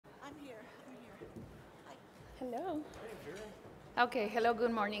Hello. Okay, hello,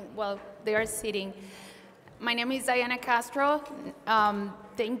 good morning. Well, they are sitting. My name is Diana Castro.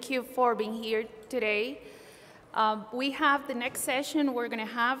 Thank you for being here today. We have the next session we're going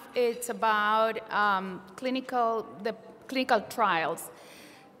to have. It's about the clinical trials.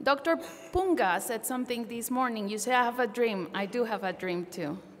 Dr. Punga said something this morning. You say, I have a dream. I do have a dream,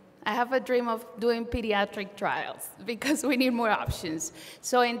 too. I have a dream of doing pediatric trials because we need more options.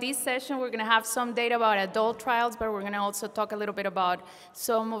 So in this session, we're going to have some data about adult trials, but we're going to also talk a little bit about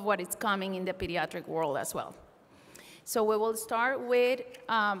some of what is coming in the pediatric world as well. So we will start with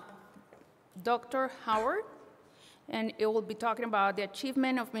Dr. Howard, and it will be talking about the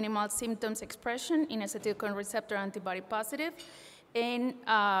achievement of minimal symptoms expression in acetylcholine receptor antibody positive in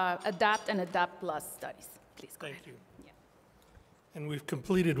ADAPT and ADAPT Plus studies. Please go ahead. Thank you. And we've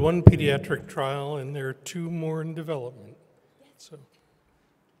completed one pediatric trial, and there are two more in development. So,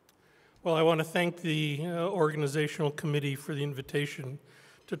 well, I want to thank the organizational committee for the invitation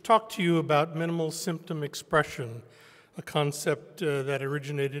to talk to you about minimal symptom expression, a concept that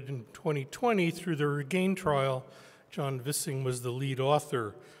originated in 2020 through the REGAIN trial. John Vissing was the lead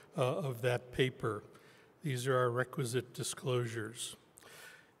author of that paper. These are our requisite disclosures.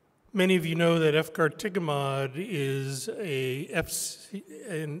 Many of you know that efgartigimod is an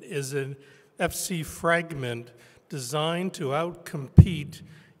FC fragment designed to outcompete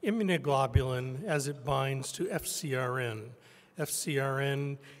immunoglobulin as it binds to FcRn.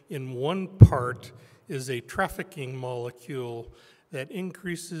 FcRn, in one part, is a trafficking molecule that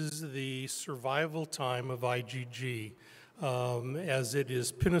increases the survival time of IgG as it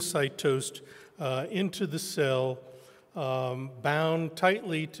is pinocytosed into the cell, bound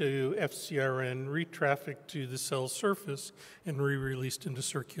tightly to FcRn, re-trafficked to the cell surface, and re-released into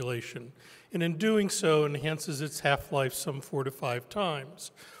circulation. And in doing so, enhances its half-life some 4 to 5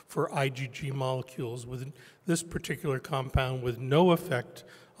 times for IgG molecules, with this particular compound with no effect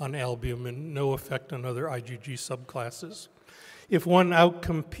on albumin, no effect on other IgG subclasses. If one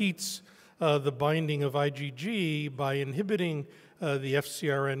outcompetes the binding of IgG by inhibiting the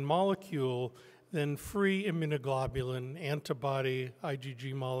FcRn molecule, then free immunoglobulin, antibody,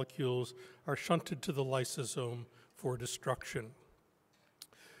 IgG molecules are shunted to the lysosome for destruction.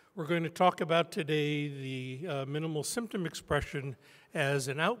 We're going to talk about today the minimal symptom expression as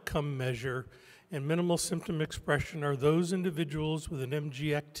an outcome measure, and minimal symptom expression are those individuals with an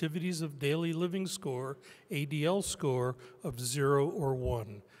MG Activities of Daily Living score, ADL score, of 0 or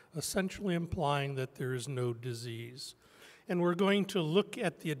 1, essentially implying that there is no disease. And we're going to look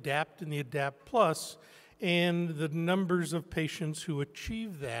at the ADAPT and the ADAPT Plus and the numbers of patients who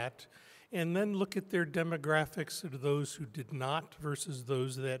achieve that, and then look at their demographics of those who did not versus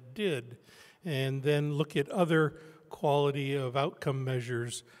those that did, and then look at other quality of outcome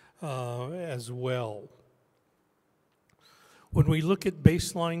measures as well. When we look at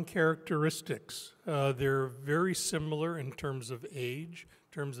baseline characteristics, they're very similar in terms of age,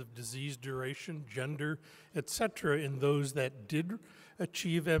 in terms of disease duration, gender, etc., in those that did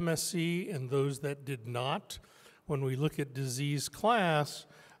achieve MSE and those that did not. When we look at disease class,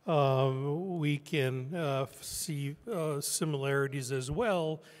 we can see similarities as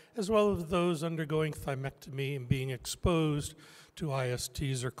well as those undergoing thymectomy and being exposed to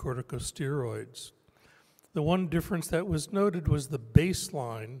ISTs or corticosteroids. The one difference that was noted was the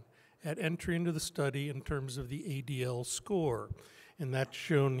baseline at entry into the study in terms of the ADL score. And that's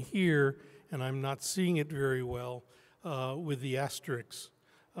shown here, and I'm not seeing it very well with the asterisks.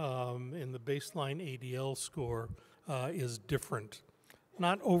 And the baseline ADL score is different.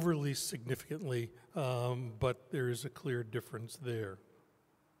 Not overly significantly, but there is a clear difference there.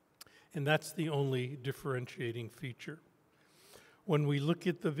 And that's the only differentiating feature. When we look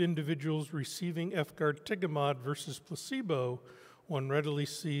at the individuals receiving efgartigimod versus placebo, one readily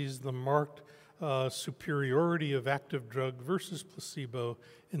sees the marked superiority of active drug versus placebo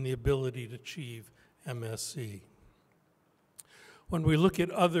in the ability to achieve MSE. When we look at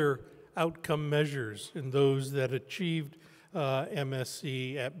other outcome measures in those that achieved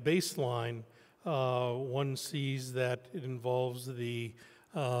MSE at baseline, one sees that it involves and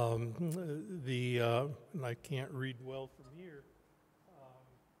I can't read well from here,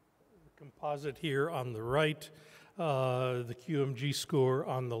 the composite here on the right, the QMG score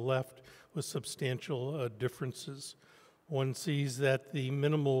on the left with substantial differences. One sees that the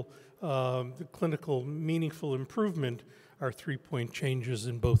minimal, the clinical meaningful improvement are 3-point changes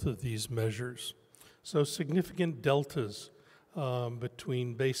in both of these measures. So significant deltas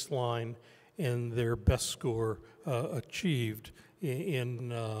between baseline and their best score achieved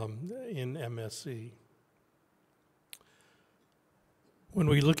in MSE. When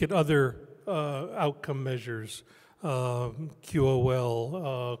we look at other outcome measures,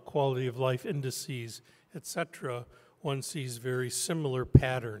 QOL, quality of life indices, etc., one sees very similar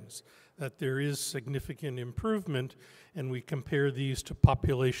patterns, that there is significant improvement, and we compare these to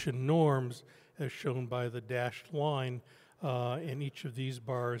population norms, as shown by the dashed line in each of these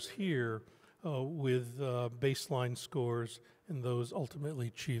bars here, with baseline scores and those ultimately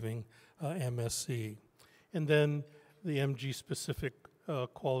achieving MSE. And then the MG-specific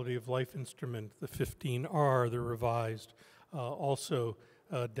quality of life instrument, the 15R, the revised, also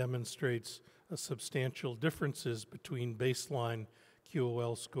demonstrates substantial differences between baseline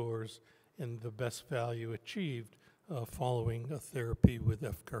QOL scores and the best value achieved following a therapy with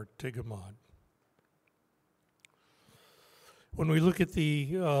efgartigimod. When we look at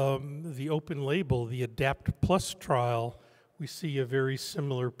the open label, the ADAPT Plus trial, we see a very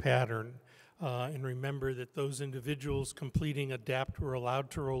similar pattern. And remember that those individuals completing ADAPT were allowed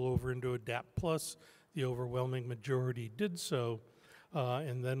to roll over into ADAPT Plus. The overwhelming majority did so,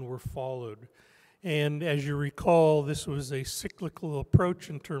 and then were followed. And as you recall, this was a cyclical approach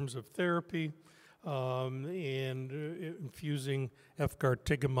in terms of therapy, and infusing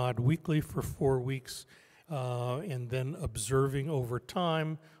efgartigimod weekly for 4 weeks, and then observing over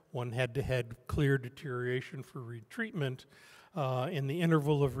time one head-to-head clear deterioration for retreatment. And the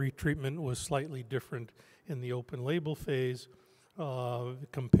interval of retreatment was slightly different in the open label phase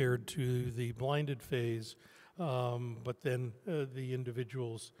compared to the blinded phase, but then the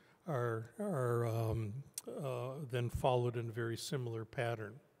individuals are then followed in a very similar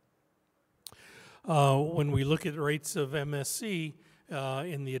pattern. When we look at rates of MSE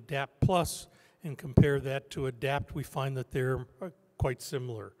in the ADAPT Plus and compare that to ADAPT, we find that they're quite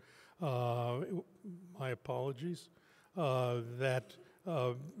similar. My apologies. That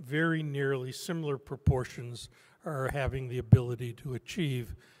very nearly similar proportions are having the ability to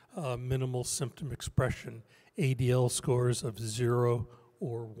achieve minimal symptom expression, ADL scores of 0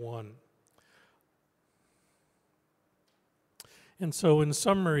 or 1. And so in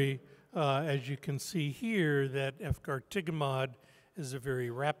summary, as you can see here, that efgartigimod is a very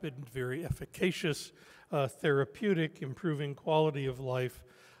rapid, very efficacious therapeutic, improving quality of life,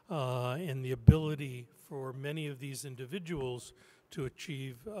 and the ability for many of these individuals to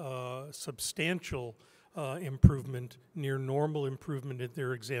achieve substantial improvement, near normal improvement in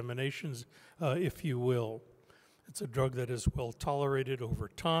their examinations, if you will. It's a drug that is well tolerated over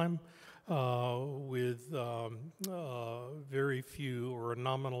time, with very few or a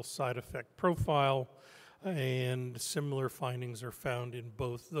nominal side effect profile, and similar findings are found in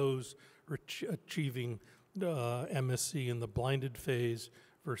both those achieving MSE in the blinded phase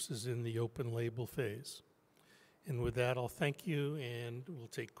versus in the open label phase. And with that, I'll thank you, and we'll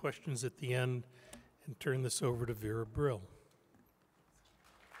take questions at the end and turn this over to Vera Brill.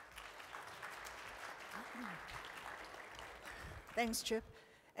 Thanks, Chip,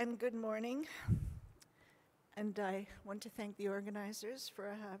 and good morning. And I want to thank the organizers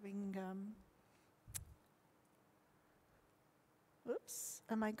for having,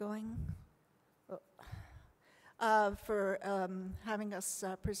 having us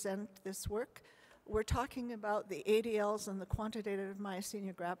present this work. We're talking about the ADLs and the quantitative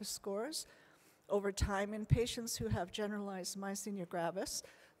myasthenia gravis scores over time in patients who have generalized myasthenia gravis.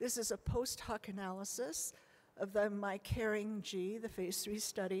 This is a post hoc analysis of the MyCaring-G, the phase 3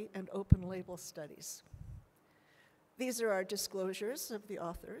 study, and open label studies. These are our disclosures of the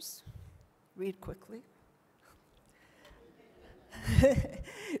authors. Read quickly.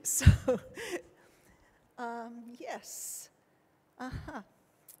 So, yes.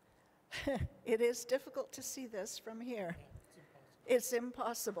 It is difficult to see this from here. It's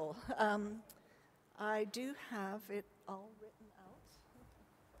impossible. I do have it all written out.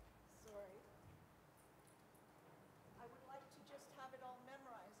 Sorry. I would like to just have it all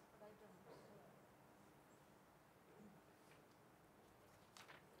memorized, but I don't.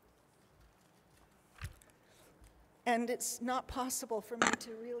 And it's not possible for me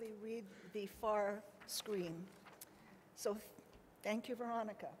to really read the far screen. So thank you,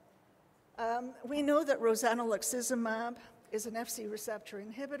 Veronica. We know that rozanolixizumab is an Fc receptor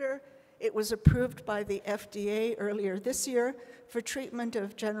inhibitor. It was approved by the FDA earlier this year for treatment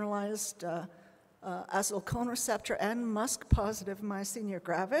of generalized acetylcholine receptor and MuSK-positive myasthenia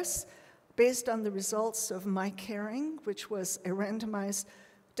gravis, based on the results of MyCaring, which was a randomized,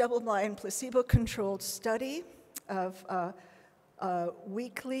 double-blind, placebo-controlled study of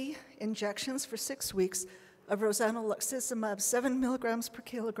weekly injections for 6 weeks of rozanolixizumab, 7 milligrams per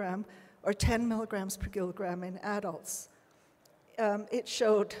kilogram or 10 milligrams per kilogram in adults. it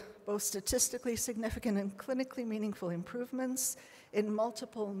showed both statistically significant and clinically meaningful improvements in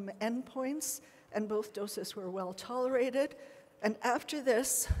multiple endpoints, and both doses were well tolerated. And after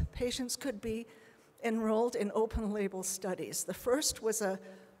this, patients could be enrolled in open label studies. The first was a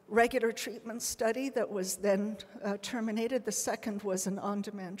regular treatment study that was then terminated. The second was an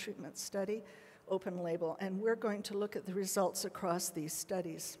on-demand treatment study, open label, and we're going to look at the results across these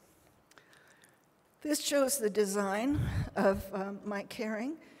studies. This shows the design of my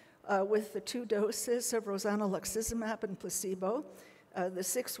caring with the 2 doses of rozanolixizumab and placebo, the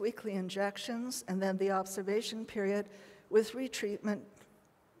 6 weekly injections, and then the observation period with retreatment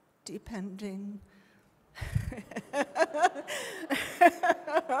depending.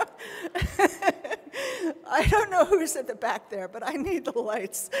 I don't know who's at the back there, but I need the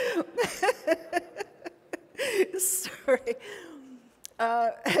lights. Sorry.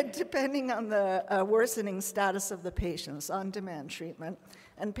 Depending on the worsening status of the patients, on-demand treatment.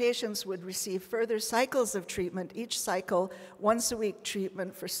 And patients would receive further cycles of treatment, each cycle once-a-week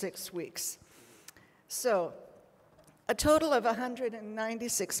treatment for 6 weeks. So, a total of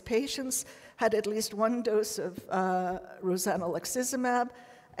 196 patients had at least 1 dose of rozanolixizumab,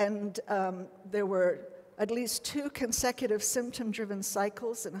 and there were at least 2 consecutive symptom-driven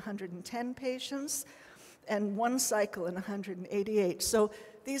cycles in 110 patients, and 1 cycle in 188. So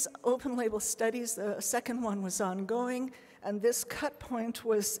these open-label studies, the second one was ongoing, and this cut point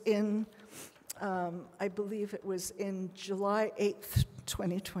was in, I believe it was in July 8th,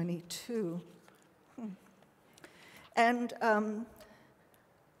 2022. And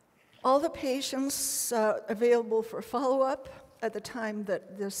all the patients available for follow-up at the time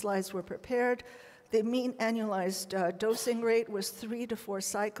that the slides were prepared, the mean annualized dosing rate was 3 to 4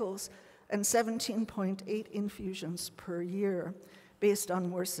 cycles and 17.8 infusions per year based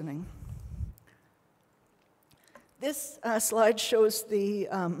on worsening. This slide shows the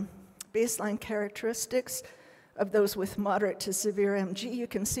baseline characteristics of those with moderate to severe MG. You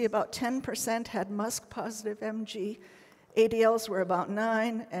can see about 10% had MuSK-positive MG. ADLs were about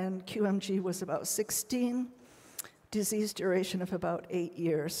 9, and QMG was about 16. Disease duration of about 8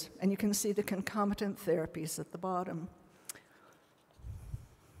 years. And you can see the concomitant therapies at the bottom.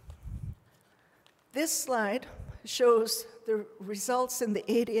 This slide shows the results in the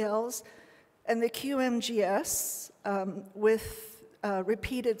ADLs and the QMGS with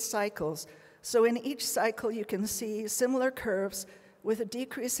repeated cycles. So in each cycle, you can see similar curves with a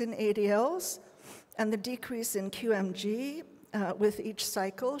decrease in ADLs and the decrease in QMG with each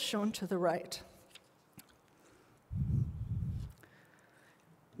cycle shown to the right.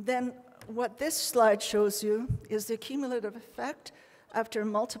 Then what this slide shows you is the cumulative effect after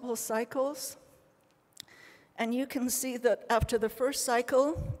multiple cycles. And you can see that after the first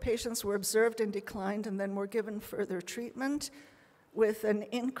cycle, patients were observed and declined and then were given further treatment with an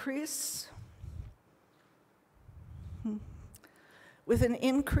increase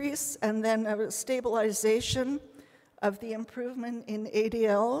and then a stabilization of the improvement in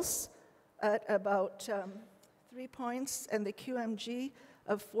ADLs at about 3 points and the QMG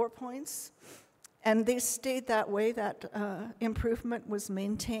of 4 points. And they stayed that way, that improvement was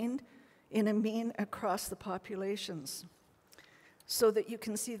maintained in a mean across the populations, so that you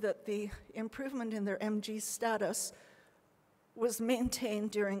can see that the improvement in their MG status was maintained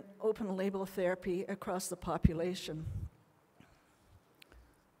during open label therapy across the population.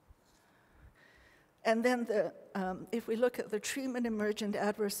 And then if we look at the treatment emergent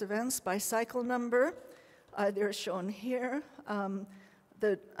adverse events by cycle number, they're shown here.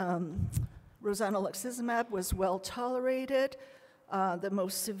 The rozanolixizumab was well tolerated. The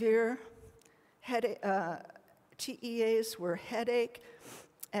most severe TEAs were headache,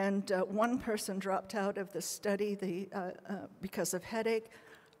 and 1 person dropped out of the study because of headache,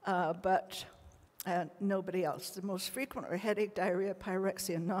 but nobody else. The most frequent were headache, diarrhea,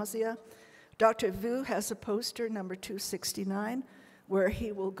 pyrexia, and nausea. Dr. Vu has a poster, number 269, where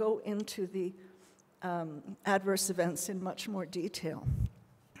he will go into the adverse events in much more detail.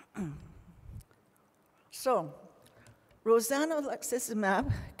 So,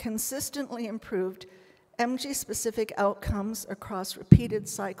 rozanolixizumab consistently improved MG-specific outcomes across repeated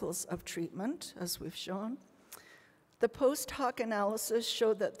cycles of treatment, as we've shown. The post-hoc analysis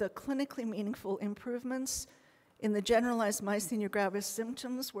showed that the clinically meaningful improvements in the generalized myasthenia gravis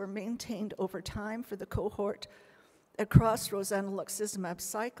symptoms were maintained over time for the cohort across rozanolixizumab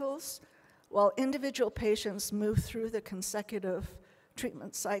cycles, while individual patients moved through the consecutive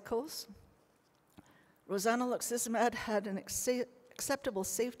treatment cycles. Rozanolixizumab had an acceptable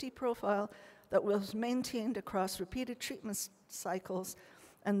safety profile that was maintained across repeated treatment cycles,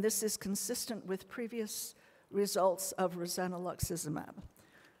 and this is consistent with previous results of rozanolixizumab.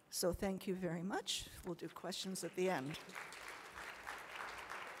 So thank you very much. We'll do questions at the end.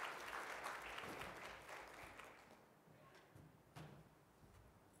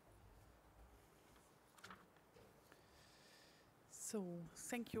 So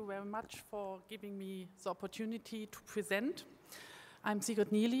thank you very much for giving me the opportunity to present. I'm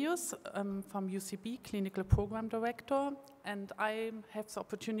Sigrid Nelius from UCB, Clinical Program Director, and I have the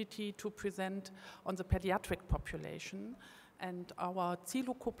opportunity to present on the pediatric population and our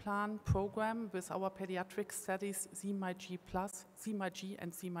zilucoplan program with our pediatric studies ZMIG+, ZMIG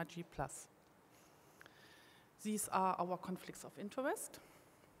and ZMIG+. These are our conflicts of interest.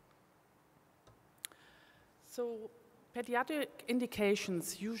 So pediatric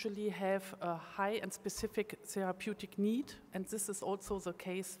indications usually have a high and specific therapeutic need, and this is also the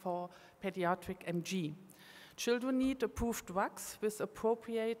case for pediatric MG. Children need approved drugs with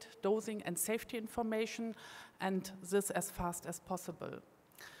appropriate dosing and safety information, and this as fast as possible.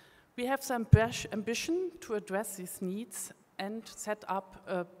 We have the ambition to address these needs and set up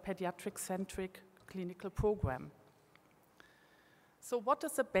a pediatric-centric clinical program. So what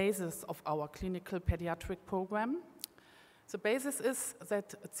is the basis of our clinical pediatric program? The basis is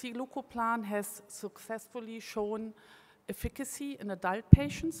that zilucoplan has successfully shown efficacy in adult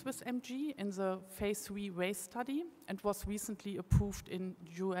patients with MG in the phase 3 RACE study and was recently approved in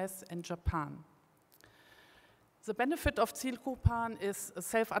US and Japan. The benefit of zilucoplan is a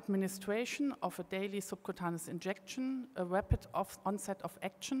self-administration of a daily subcutaneous injection, a rapid onset of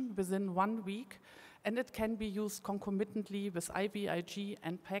action within 1 week, and it can be used concomitantly with IVIG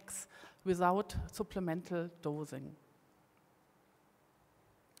and PEGs without supplemental dosing.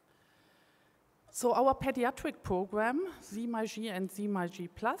 So our pediatric program, ZMIG and ZMIG+,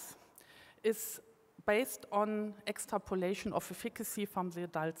 is based on extrapolation of efficacy from the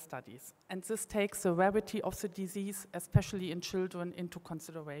adult studies. And this takes the rarity of the disease, especially in children, into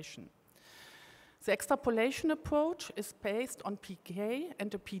consideration. The extrapolation approach is based on PK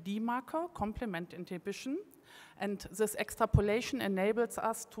and a PD marker, complement inhibition. And this extrapolation enables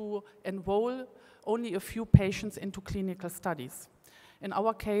us to enroll only a few patients into clinical studies. In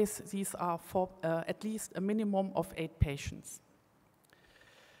our case, these are for at least a minimum of 8 patients.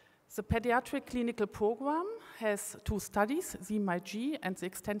 The pediatric clinical program has 2 studies, ZMIG and the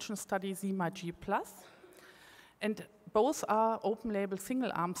extension study ZMIG+. And both are open-label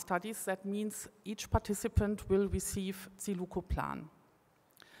single-arm studies. That means each participant will receive zilucoplan.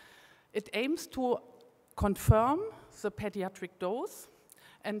 It aims to confirm the pediatric dose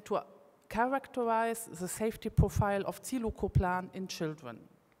and to characterize the safety profile of zilucoplan in children.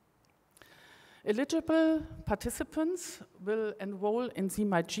 Eligible participants will enroll in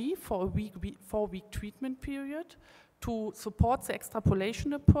ZMIG for a 4-week treatment period to support the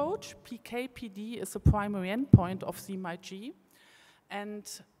extrapolation approach. PK/PD is the primary endpoint of ZMIG, and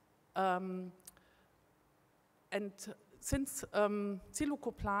since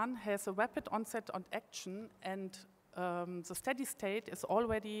zilucoplan has a rapid onset on action and the steady state is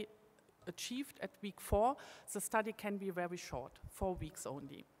already achieved at week 4, the study can be very short, 4 weeks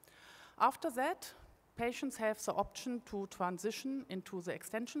only. After that, patients have the option to transition into the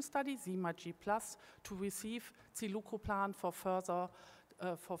extension study, ZMIG+, to receive zilucoplan for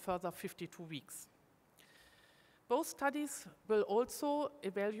further 52 weeks. Both studies will also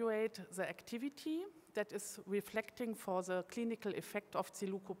evaluate the activity that is reflecting for the clinical effect of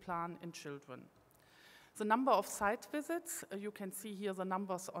zilucoplan in children. The number of site visits, you can see here the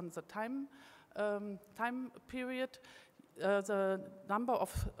numbers on the time period. The number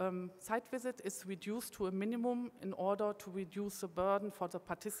of site visits is reduced to a minimum in order to reduce the burden for the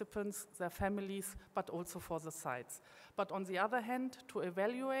participants, their families, but also for the sites. But on the other hand, to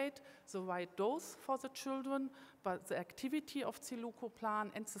evaluate the right dose for the children, but the activity of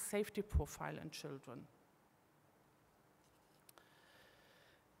zilucoplan and the safety profile in children.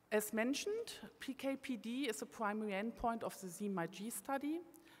 As mentioned, PK/PD is the primary endpoint of the ZMIG study,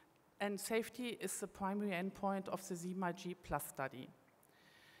 and safety is the primary endpoint of the ZMIG+ study.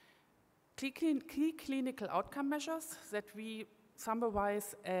 Key clinical outcome measures that we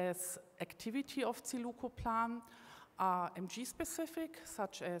summarize as activity of zilucoplan are MG-specific,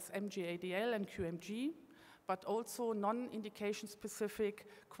 such as MG-ADL and QMG, but also non-indication specific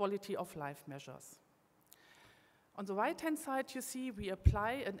quality of life measures. On the right-hand side, you see we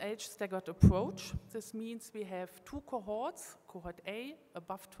apply an age-staggered approach. This means we have 2 cohorts, cohort A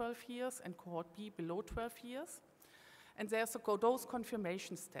above 12 years and cohort B below 12 years. And there's a dose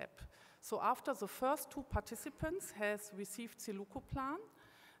confirmation step. So after the first 2 participants has received zilucoplan,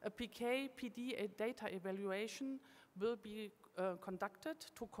 a PK/PD data evaluation will be conducted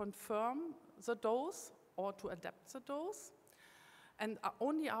to confirm the dose or to adapt the dose. And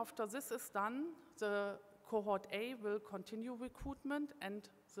only after this is done, the cohort A will continue recruitment and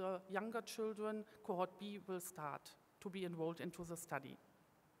the younger children, cohort B, will start to be enrolled into the study.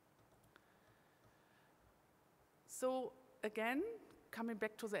 So again, coming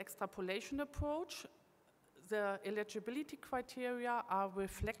back to the extrapolation approach, the eligibility criteria are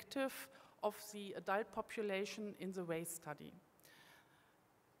reflective of the adult population in the RAISE study.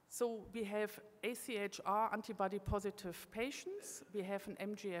 So we have AChR antibody positive patients, we have an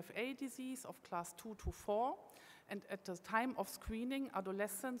MGFA disease of class 2 to 4, and at the time of screening,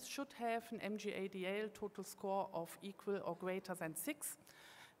 adolescents should have an MG-ADL total score of equal or greater than 6,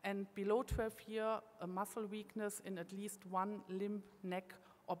 and below 12 years, a muscle weakness in at least one limb, neck,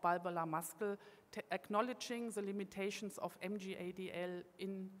 or bulbar muscle, acknowledging the limitations of MG-ADL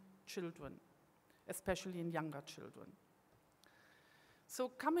in children, especially in younger children. So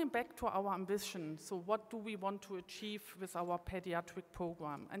coming back to our ambition, so what do we want to achieve with our pediatric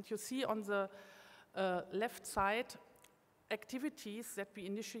program? And you see on the left side activities that we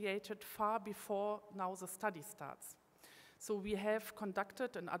initiated far before now the study starts. So we have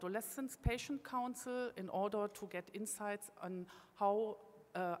conducted an adolescents patient council in order to get insights on how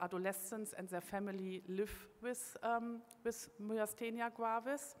adolescents and their family live with Myasthenia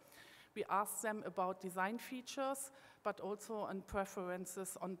gravis. We asked them about design features, but also on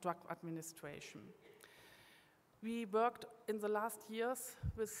preferences on drug administration. We worked in the last years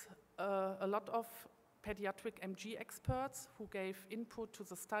with a lot of pediatric MG experts who gave input to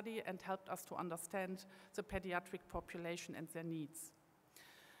the study and helped us to understand the pediatric population and their needs.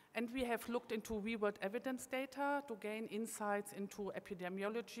 And we have looked into real-world evidence data to gain insights into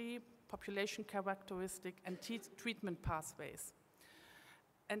epidemiology, population characteristic, and treatment pathways.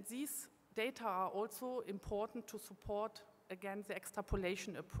 And these data are also important to support, again, the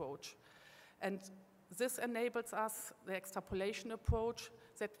extrapolation approach. And this enables us, the extrapolation approach,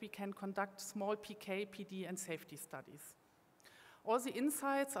 that we can conduct small PK, PD, and safety studies. All the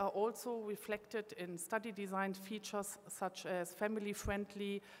insights are also reflected in study design features such as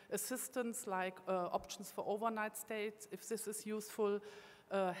family-friendly assistance like options for overnight stays, if this is useful,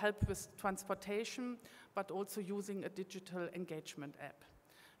 help with transportation, but also using a digital engagement app.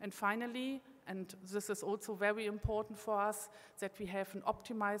 And finally, and this is also very important for us, that we have an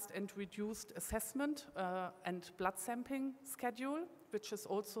optimized and reduced assessment and blood sampling schedule, which is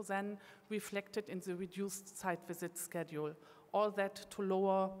also then reflected in the reduced site visit schedule. All that to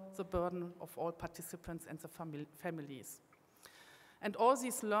lower the burden of all participants and the families. And all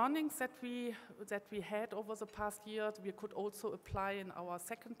these learnings that we had over the past year, we could also apply in our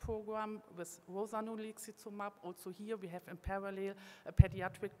second program with rosanolixizumab. Also here we have in parallel a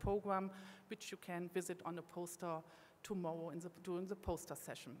pediatric program, which you can visit on a poster tomorrow during the poster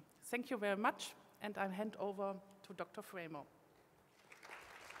session. Thank you very much, and I hand over to Dr. Framer.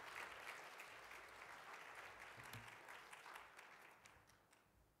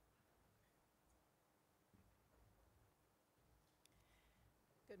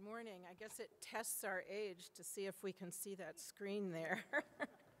 Good morning. I guess it tests our age to see if we can see that screen there.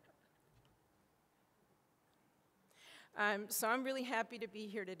 So I'm really happy to be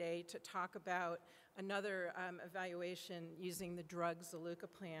here today to talk about another evaluation using the drug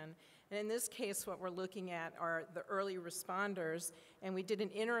zilucoplan. And in this case, what we're looking at are the early responders, and we did an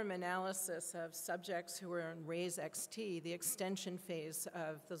interim analysis of subjects who were in RAISE-XT, the extension phase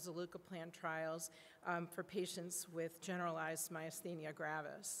of the zilucoplan trials for patients with generalized myasthenia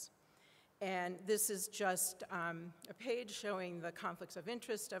gravis. And this is just a page showing the conflicts of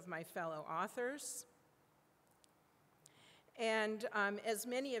interest of my fellow authors. And as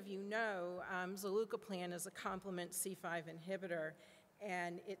many of you know, zilucoplan is a complement C5 inhibitor,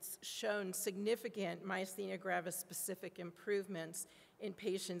 and it's shown significant myasthenia gravis specific improvements in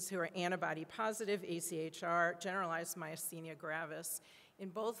patients who are antibody positive, AChR, generalized myasthenia gravis, in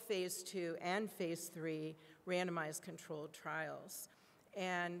both phase 2 and phase 3 randomized controlled trials.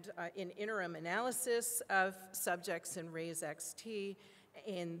 And in interim analysis of subjects in RAISE-XT,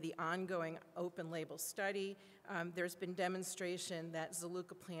 in the ongoing open label study, there's been demonstration that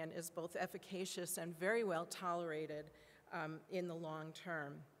zilucoplan is both efficacious and very well tolerated in the long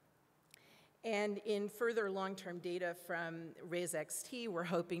term. And in further long-term data from RAISE-XT, we're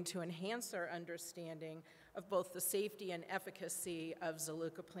hoping to enhance our understanding of both the safety and efficacy of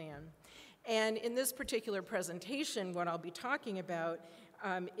zilucoplan. And in this particular presentation, what I'll be talking about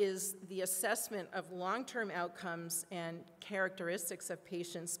is the assessment of long-term outcomes and characteristics of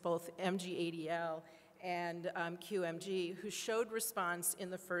patients, both MG-ADL and QMG, who showed response in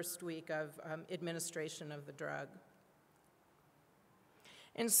the first week of administration of the drug.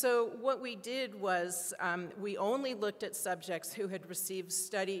 And so what we did was we only looked at subjects who had received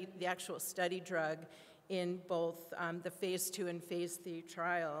the actual study drug in both the phase 2 and phase 3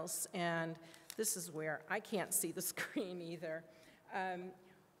 trials. And this is where I can't see the screen either.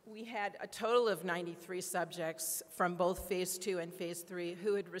 We had a total of 93 subjects from both phase 2 and phase 3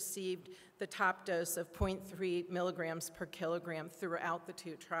 who had received the top dose of 0.3 milligrams per kilogram throughout the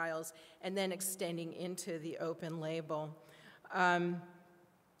 2 trials, and then extending into the open label.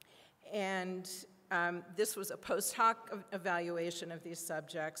 This was a post hoc evaluation of these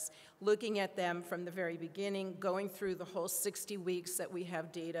subjects, looking at them from the very beginning, going through the whole 60 weeks that we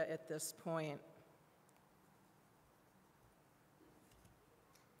have data at this point.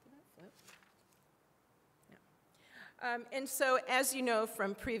 And so, as you know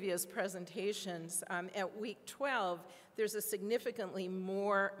from previous presentations, at week 12, there's a significantly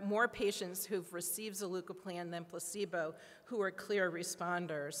more patients who've received zilucoplan than placebo who are clear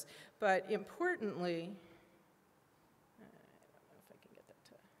responders. But importantly, I don't know if I can get that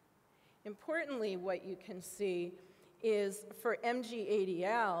to. Importantly, what you can see is for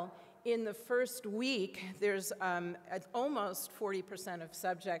MG-ADL, in the first week, there's almost 40% of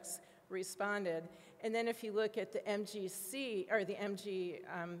subjects responded. And then if you look at the MGC, or the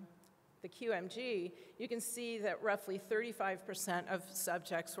QMG, you can see that roughly 35% of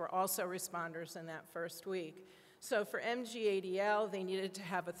subjects were also responders in that first week. So for MG-ADL, they needed to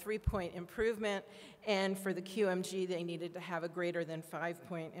have a 3-point improvement, and for the QMG, they needed to have a greater than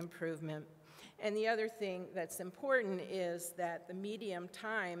 5-point improvement. And the other thing that's important is that the median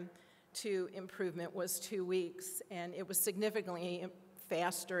time to improvement was 2 weeks, and it was significantly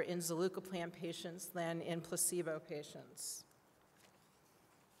faster in zilucoplan patients than in placebo patients.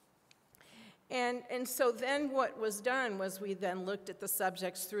 And so then what was done was we then looked at the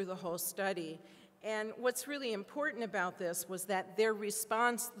subjects through the whole study. And what's really important about this was that their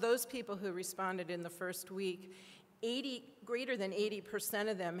response, those people who responded in the first week, greater than 80%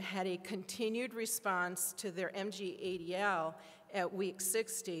 of them had a continued response to their MG-ADL at week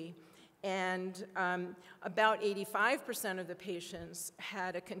 60. And about 85% of the patients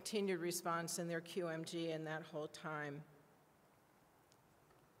had a continued response in their QMG in that whole time.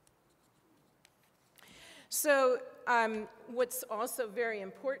 So what's also very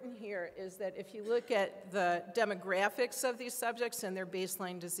important here is that if you look at the demographics of these subjects and their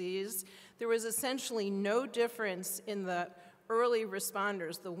baseline disease, there was essentially no difference in the early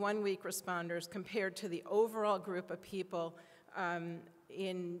responders, the 1-week responders, compared to the overall group of people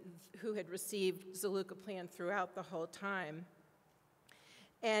who had received zilucoplan throughout the whole time.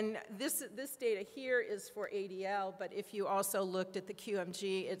 And this data here is for ADL, but if you also looked at the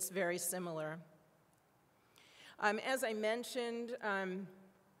QMG, it's very similar. As I mentioned,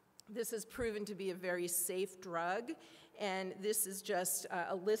 this has proven to be a very safe drug, and this is just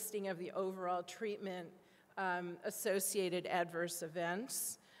a listing of the overall treatment associated adverse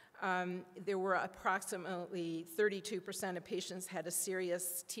events. There were approximately 32% of patients had a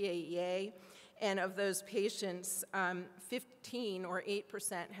serious TAEA, and of those patients, 15 or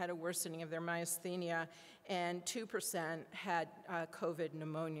 8% had a worsening of their myasthenia, and 2% had COVID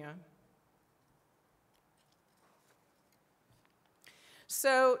pneumonia.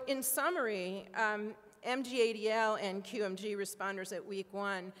 So in summary, MG-ADL and QMG responders at week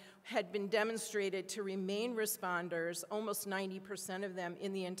 1 had been demonstrated to remain responders, almost 90% of them,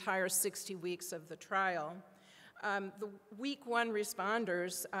 in the entire 60 weeks of the trial. The week 1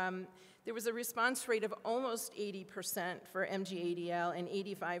 responders, there was a response rate of almost 80% for MG-ADL and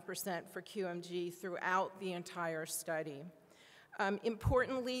 85% for QMG throughout the entire study.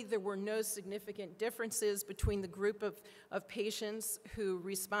 Importantly, there were no significant differences between the group of patients who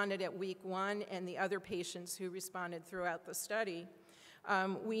responded at week 1 and the other patients who responded throughout the study.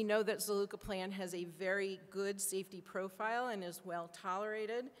 We know that zilucoplan has a very good safety profile and is well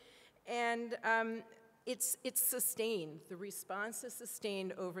tolerated, and it's sustained. The response is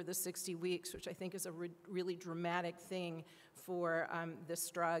sustained over the 60 weeks, which I think is a really dramatic thing for this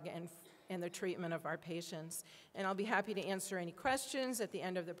drug and the treatment of our patients. And I'll be happy to answer any questions at the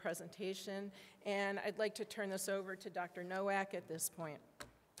end of the presentation. And I'd like to turn this over to Dr. Nowak at this point.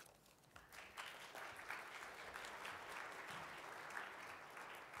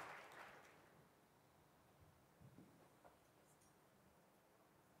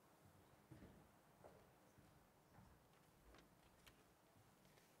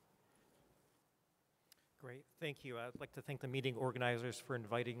 Great, thank you. I'd like to thank the meeting organizers for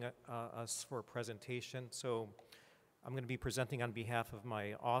inviting us for a presentation. So I'm going to be presenting on behalf of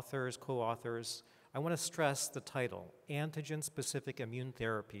my authors, co-authors. I want to stress the title, Antigen-Specific Immune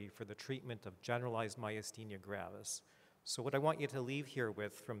Therapy for the Treatment of Generalized Myasthenia Gravis. So what I want you to leave here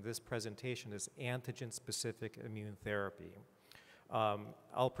with from this presentation is antigen-specific immune therapy.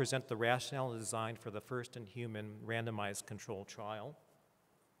 I'll present the rationale and design for the first in human randomized controlled trial.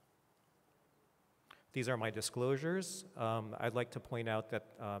 These are my disclosures. I'd like to point out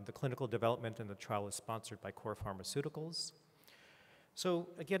that the clinical development in the trial is sponsored by Core Pharmaceuticals. So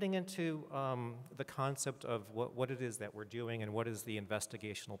getting into the concept of what it is that we're doing and what is the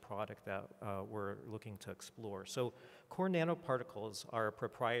investigational product that we're looking to explore. So core nanoparticles are a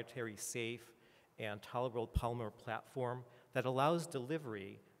proprietary, safe, and tolerable polymer platform that allows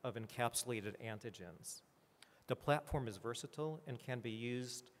delivery of encapsulated antigens. The platform is versatile and can be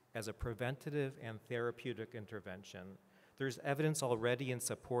used as a preventative and therapeutic intervention. There's evidence already in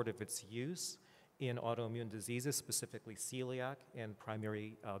support of its use in autoimmune diseases, specifically celiac and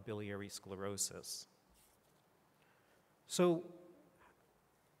primary biliary sclerosis. So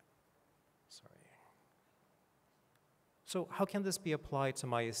how can this be applied to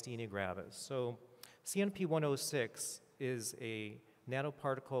myasthenia gravis? So CNP-106 is a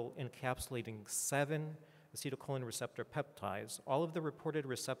nanoparticle encapsulating 7 acetylcholine receptor peptides. All of the reported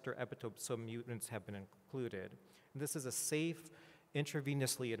receptor epitopes of mutants have been included. And this is a safe,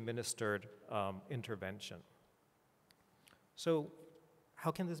 intravenously administered intervention. So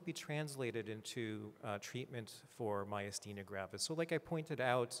how can this be translated into treatment for myasthenia gravis? So like I pointed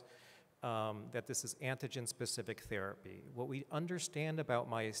out, that this is antigen-specific therapy. What we understand about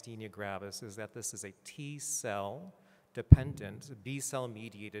myasthenia gravis is that this is a T-cell dependent, B-cell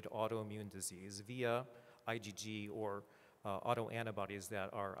mediated autoimmune disease via IgG or autoantibodies that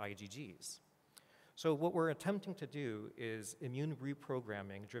are IgGs. So what we're attempting to do is immune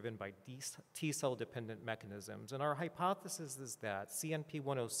reprogramming driven by T-cell dependent mechanisms. And our hypothesis is that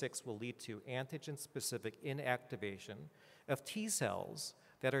CNP-106 will lead to antigen-specific inactivation of T-cells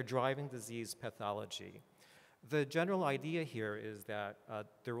that are driving disease pathology. The general idea here is that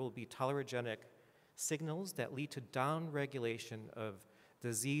there will be tolerogenic signals that lead to downregulation of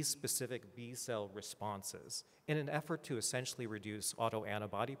disease-specific B-cell responses in an effort to essentially reduce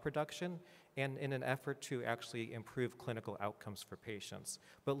autoantibody production and in an effort to actually improve clinical outcomes for patients,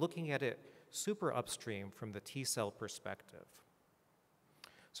 but looking at it super upstream from the T-cell perspective.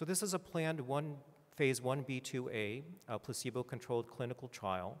 So this is a planned phase 1b/2a, placebo-controlled clinical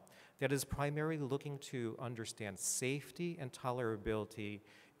trial that is primarily looking to understand safety and tolerability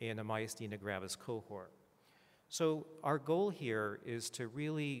in a myasthenia gravis cohort. So our goal here is to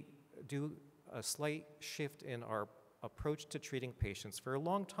really do a slight shift in our approach to treating patients. For a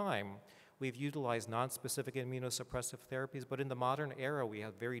long time, we've utilized non-specific immunosuppressive therapies, but in the modern era, we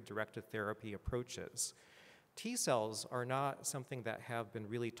have very directed therapy approaches. T cells are not something that have been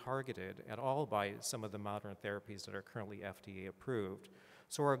really targeted at all by some of the modern therapies that are currently FDA approved.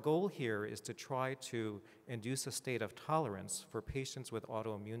 So our goal here is to try to induce a state of tolerance for patients with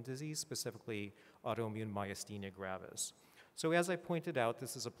autoimmune disease, specifically autoimmune myasthenia gravis. So as I pointed out,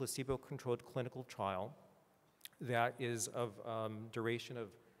 this is a placebo-controlled clinical trial that is of duration of,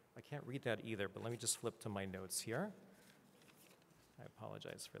 I can't read that either, but let me just flip to my notes here. I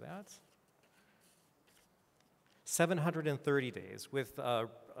apologize for that. 730 days with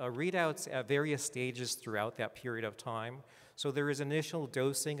readouts at various stages throughout that period of time. So there is initial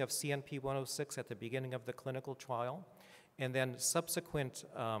dosing of CNP-106 at the beginning of the clinical trial, and then subsequent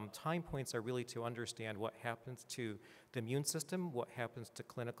time points are really to understand what happens to the immune system, what happens to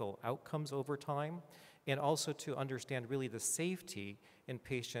clinical outcomes over time, and also to understand really the safety in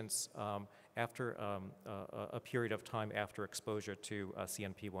patients after a period of time after exposure to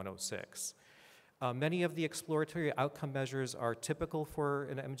CNP-106. Many of the exploratory outcome measures are typical for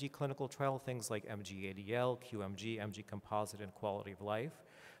an MG clinical trial, things like MG-ADL, QMG, MG composite, and quality of life.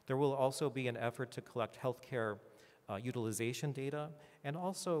 There will also be an effort to collect healthcare utilization data and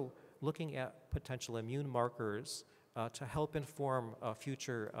also looking at potential immune markers to help inform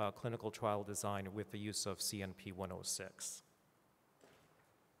future clinical trial design with the use of CNP-106.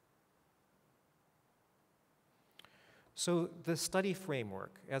 So the study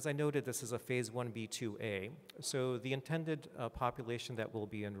framework, as I noted, this is a phase 1b/2a. So the intended population that will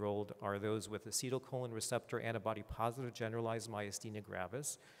be enrolled are those with acetylcholine receptor antibody positive generalized myasthenia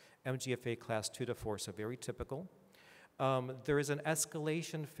gravis, MGFA class 2 to 4, so very typical. There is an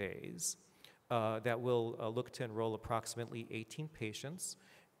escalation phase that will look to enroll approximately 18 patients.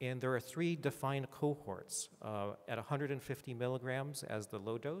 And there are 3 defined cohorts at 150 milligrams as the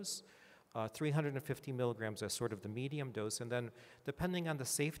low dose, 350 milligrams as sort of the medium dose, and then depending on the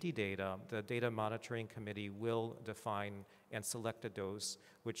safety data, the data monitoring committee will define and select a dose,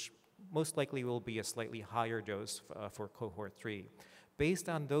 which most likely will be a slightly higher dose for cohort 3. Based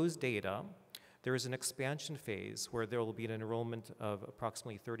on those data, There is an expansion phase where there will be an enrollment of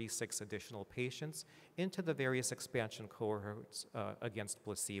approximately 36 additional patients into the various expansion cohorts against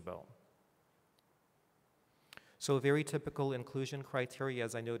placebo. So very typical inclusion criteria,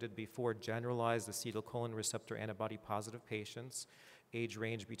 as I noted before, generalized acetylcholine receptor antibody positive patients, age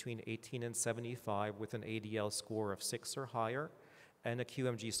range between 18 and 75 with an ADL score of 6 or higher and a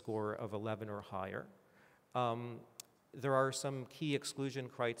QMG score of 11 or higher. There are some key exclusion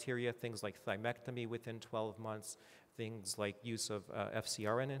criteria, things like thymectomy within 12 months, things like use of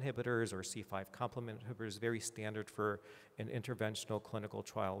FcRn inhibitors or C5 complement inhibitors, very standard for an interventional clinical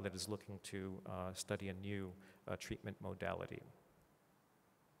trial that is looking to study a new treatment modality.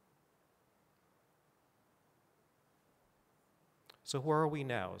 So where are we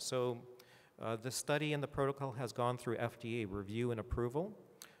now? So the study and the protocol has gone through FDA review and approval.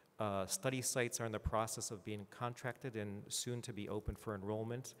 Study sites are in the process of being contracted and soon to be open for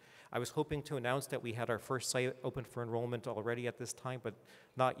enrollment. I was hoping to announce that we had our first site open for enrollment already at this time, but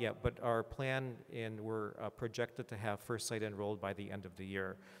not yet. But our plan, and we're projected to have first site enrolled by the end of the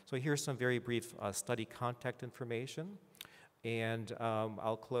year. So here's some very brief study contact information. And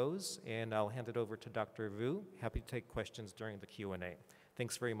I'll close, and I'll hand it over to Dr. Vu. Happy to take questions during the Q&A.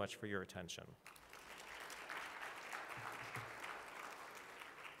 Thanks very much for your attention.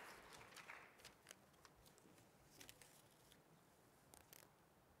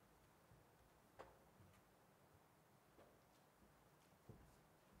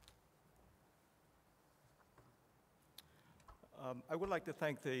 I would like to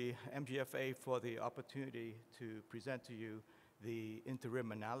thank the MGFA for the opportunity to present to you the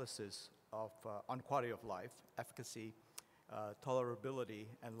interim analysis of on quality of life, efficacy, tolerability,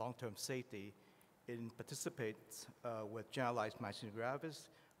 and long-term safety in participants with generalized myasthenia gravis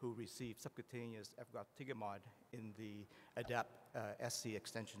who received subcutaneous efgartigimod in the ADAPT-SC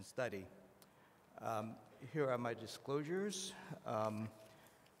extension study. Here are my disclosures.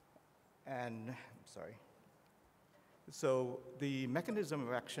 So the mechanism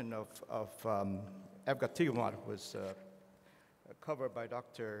of action of efgartigimod was covered by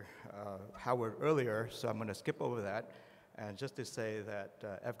Dr. Howard earlier, so I'm going to skip over that. And just to say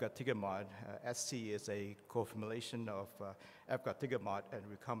that efgartigimod, SC, is a co-formulation of efgartigimod and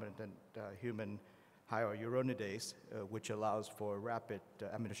recombinant human hyaluronidase, which allows for rapid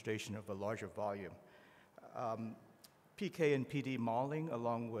administration of a larger volume. PK and PD modeling,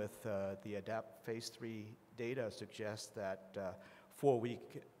 along with the ADAPT phase 3 data, suggests that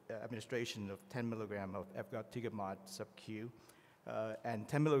 4-week administration of 10 milligram of efgartigimod sub-Q and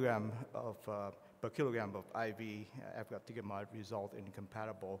 10 milligram per kilogram of IV efgartigimod result in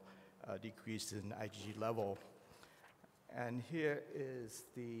compatible decrease in IgG level. And here is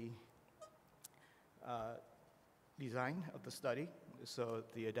the design of the study. So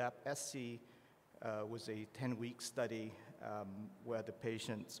the ADAPT-SC was a 10-week study where the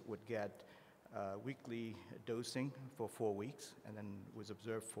patients would get weekly dosing for 4 weeks and then was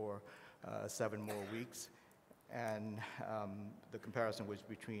observed for 7 more weeks. And the comparison was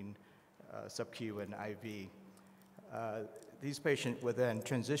between sub-Q and IV. These patients were then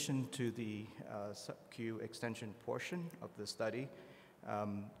transitioned to the sub-Q extension portion of the study.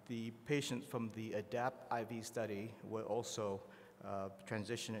 The patients from the ADAPT IV study were also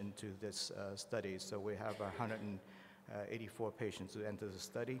transitioned into this study. So we have 184 patients who entered the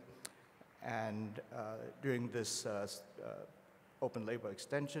study. And during this open label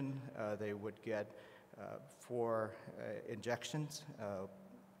extension, they would get 4 injections,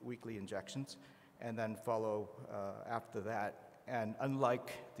 weekly injections, and then follow after that. And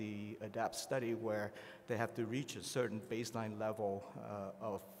unlike the ADAPT study, where they have to reach a certain baseline level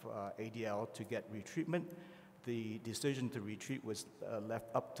of ADL to get retreatment, the decision to retreat was left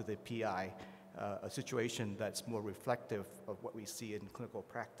up to the PI, a situation that's more reflective of what we see in clinical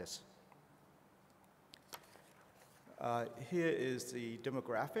practice. Here is the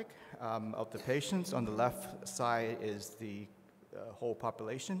demographic of the patients. On the left side is the whole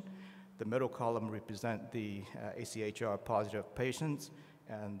population. The middle column represent the AChR positive patients,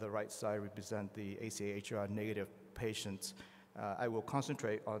 and the right side represent the AChR negative patients. I will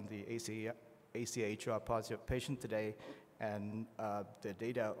concentrate on the AChR positive patient today, and the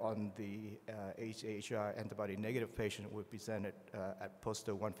data on the AChR antibody negative patient will be presented at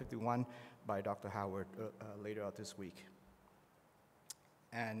poster 151 by Dr. Howard later out this week.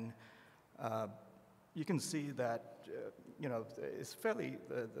 And you can see that it's fairly,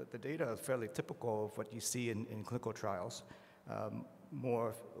 the data is fairly typical of what you see in clinical trials.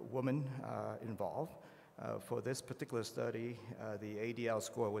 More women involved. For this particular study, the ADL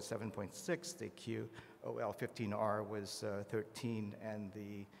score was 7.6, the QOL-15R was 13, and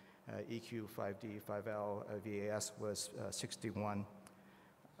the EQ, 5D, 5L, VAS was 61.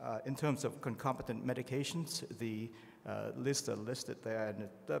 In terms of concomitant medications, the lists are listed there, and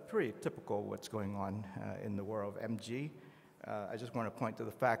it's pretty typical what's going on in the world of MG. I just want to point to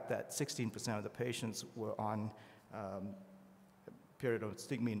the fact that 16% of the patients were on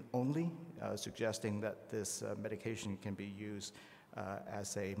pyridostigmine only, suggesting that this medication can be used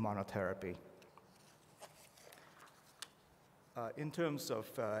as a monotherapy. In terms of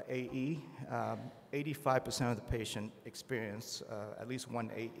AE, 85% of the patient experienced at least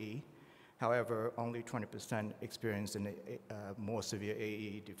one AE. However, only 20% experienced a more severe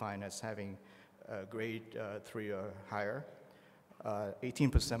AE, defined as having grade 3 or higher.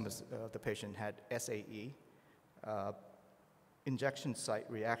 18% of the patient had SAE. Injection site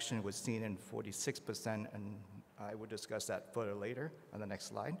reaction was seen in 46%, and I will discuss that further later on the next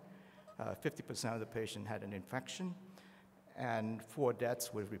slide. 50% of the patient had an infection, and 4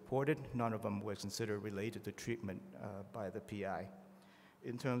 deaths were reported. None of them were considered related to treatment by the PI.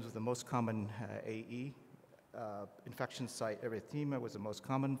 In terms of the most common AE, infection site erythema was the most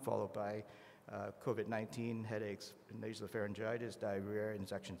common, followed by COVID-19, headaches, nasopharyngitis, diarrhea,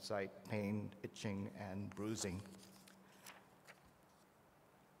 injection site pain, itching, and bruising.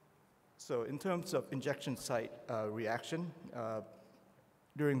 So in terms of injection site reaction,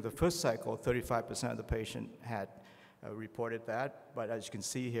 during the first cycle, 35% of the patient had reported that, but as you can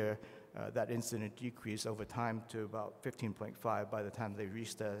see here, that incident decreased over time to about 15.5 by the time they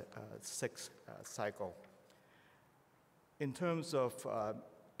reached the 6th cycle. In terms of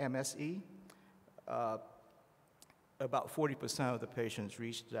MSE, about 40% of the patients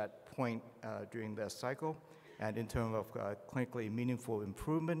reached that point during their cycle, and in terms of clinically meaningful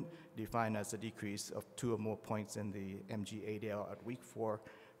improvement, defined as a decrease of 2 or more points in the MG-ADL at week 4,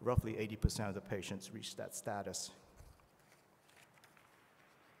 roughly 80% of the patients reached that status.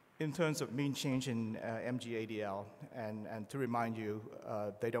 In terms of mean change in MG-ADL, and to remind you,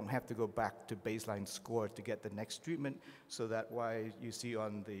 they don't have to go back to baseline score to get the next treatment, so that's why you see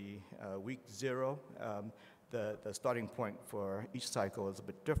on the week 0, the starting point for each cycle is a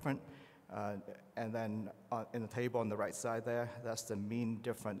bit different. And then in the table on the right side there, that's the mean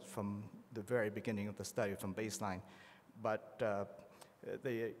difference from the very beginning of the study from baseline. But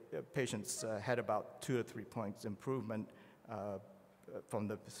the patients had about 2 or 3 points improvement from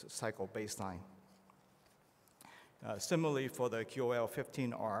the cycle baseline. Similarly, for the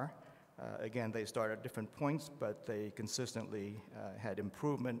QOL-15R, again, they start at different points, but they consistently had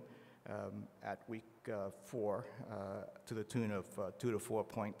improvement at week 4 to the tune of 2 to 4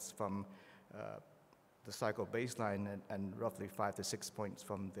 points from the cycle baseline and roughly 5 to 6 points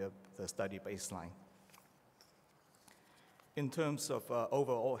from the study baseline. In terms of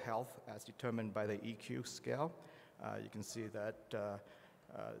overall health, as determined by the EQ scale, you can see that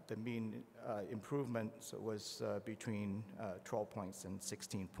the mean improvement was between 12 points and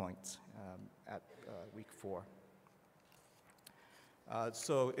 16 points at week 4.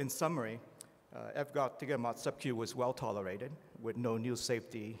 So in summary, efgartigimod subQ was well tolerated with no new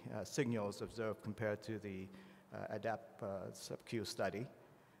safety signals observed compared to the ADAPT subQ study.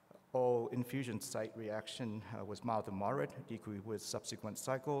 All infusion site reaction was mild to moderate, decreased with subsequent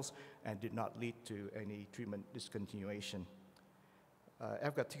cycles, and did not lead to any treatment discontinuation.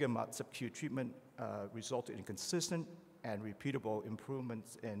 Efgartigimod subQ treatment resulted in consistent and repeatable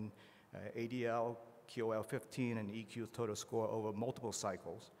improvements in ADL, QOL-15, and EQ total score over multiple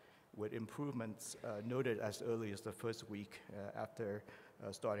cycles, with improvements noted as early as the first week after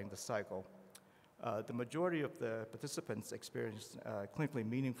starting the cycle. The majority of the participants experienced clinically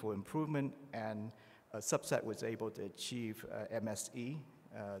meaningful improvement, and a subset was able to achieve MSE.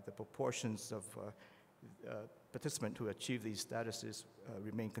 The proportions of participants who achieved these statuses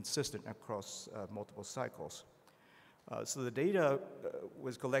remain consistent across multiple cycles. So the data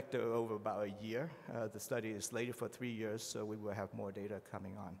was collected over about a year. The study is slated for 3 years, so we will have more data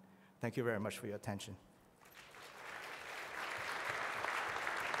coming on. Thank you very much for your attention.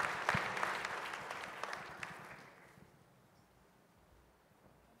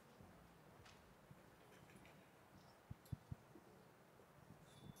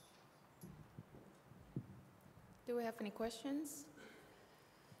 Do we have any questions?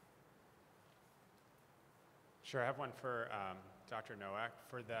 Sure, I have one for Dr. Nowak.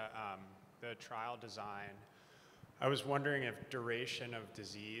 For the trial design, I was wondering if duration of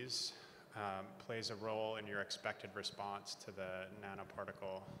disease plays a role in your expected response to the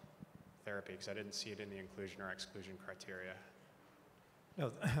nanoparticle therapy, because I didn't see it in the inclusion or exclusion criteria.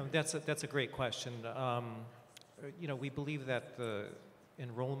 No, that's a great question. You know, we believe that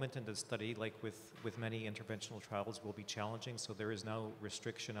enrollment in the study, like with many interventional trials, will be challenging, so there is no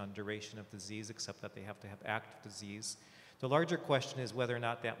restriction on duration of disease except that they have to have active disease. The larger question is whether or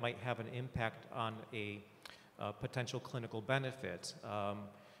not that might have an impact on a potential clinical benefit.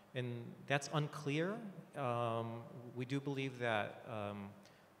 And that's unclear. We do believe that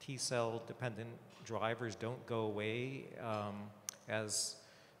T-cell dependent drivers don't go away as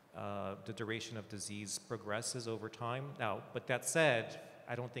the duration of disease progresses over time. Now, but that said,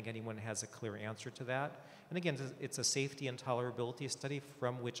 I don't think anyone has a clear answer to that. And again, it's a safety and tolerability study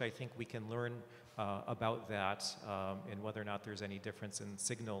from which I think we can learn about that and whether or not there's any difference in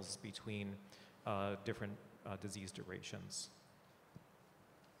signals between different disease durations.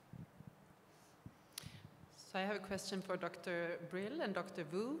 So I have a question for Dr. Brill and Dr.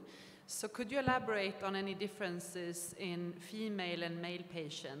 Wu. So could you elaborate on any differences in female and male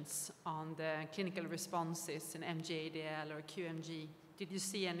patients on the clinical responses in MG-ADL or QMG? Did you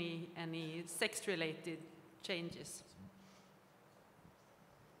see any sex-related changes?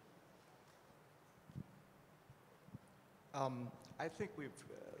 I think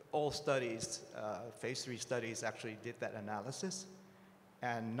all studies, phase 3 studies actually did that analysis,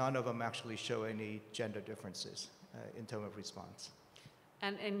 and none of them actually show any gender differences in terms of response.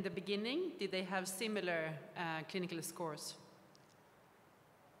 And in the beginning, did they have similar clinical scores?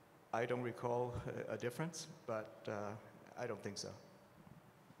 I don't recall a difference, but I don't think so.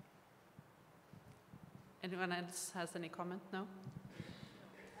 Anyone else has any comment? No?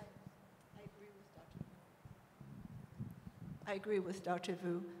 I agree with Dr.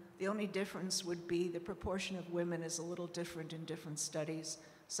 Vu. The only difference would be the proportion of women is a little different in different studies.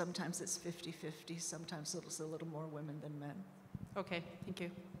 Sometimes it's 50-50, sometimes it's a little more women than men. Okay, thank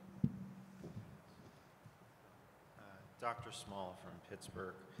you. Dr. Small from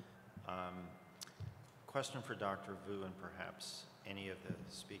Pittsburgh. Question for Dr. Vu and perhaps any of the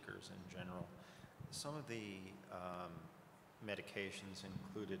speakers in general. Some of the medications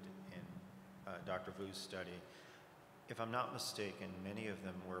included in Dr. Vu's study, if I'm not mistaken, many of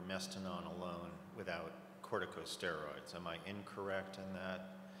them were mestinon alone without corticosteroids. Am I incorrect in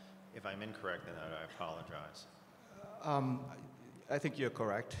that? If I'm incorrect in that, I apologize. I think you're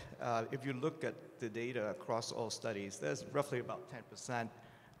correct. If you look at the data across all studies, there's roughly about 10%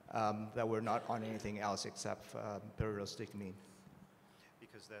 that were not on anything else except pyridostigmine.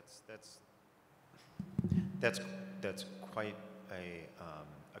 Because that's quite a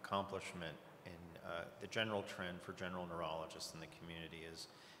accomplishment in the general trend for general neurologists in the community is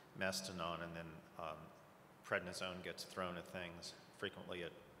mestinon, and then prednisone gets thrown at things frequently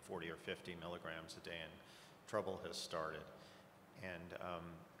at 40 or 50 milligrams a day, and trouble has started. And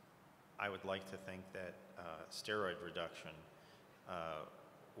I would like to think that steroid reduction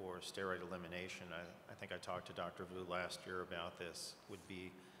or steroid elimination, I think I talked to Dr. Vu last year about this, would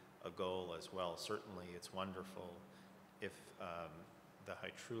be a goal as well. Certainly it's wonderful if the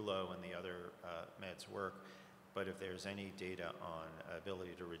Hytrulo and the other meds work, but if there's any data on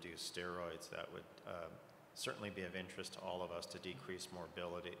ability to reduce steroids, that would certainly be of interest to all of us to decrease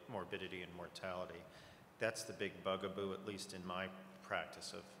morbidity and mortality. That's the big bugaboo, at least in my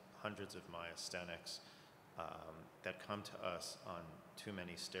practice, of hundreds of myasthenics that come to us on too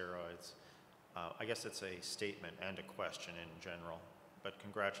many steroids. I guess it's a statement and a question in general, but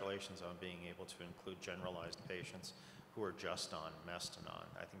congratulations on being able to include generalized patients who are just on mestinon.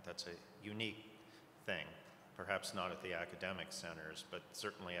 I think that's a unique thing, perhaps not at the academic centers, but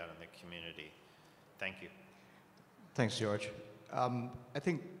certainly out in the community. Thank you. Thanks, George. I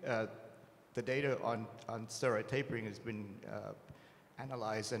think the data on steroid tapering has been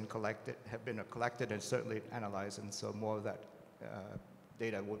analyzed and have been collected and certainly analyzed, and so more of that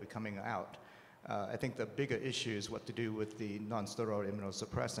data will be coming out. I think the bigger issue is what to do with the non-steroid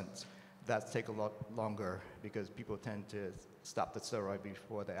immunosuppressants. That take a lot longer because people tend to stop the steroid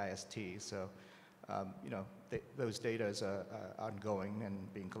before the IST. So, those data are ongoing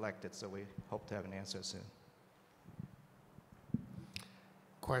and being collected, so we hope to have an answer soon.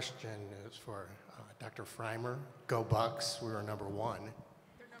 Question is for Dr. Freimer. Go Bucks, we were number one.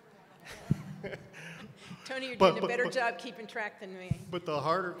 They're number one. Tony, you're doing a better job keeping track than me. But the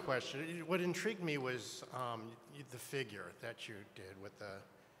harder question, what intrigued me was the figure that you did with the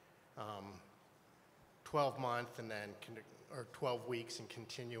 12-month and then, or 12 weeks and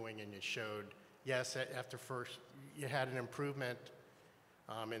continuing, and you showed, yes, after first, you had an improvement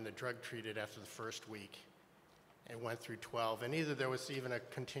in the drug treated after the first week. It went through 12, and either there was even a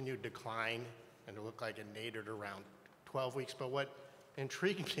continued decline, and it looked like it nadir around 12 weeks, but what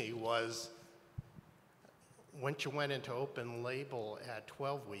intrigued me was once you went into open label at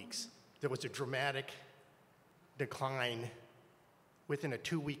 12 weeks, there was a dramatic decline within a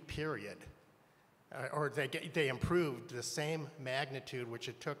 2-week period. Or they improved the same magnitude which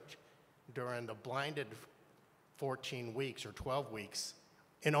it took during the blinded 14 weeks or 12 weeks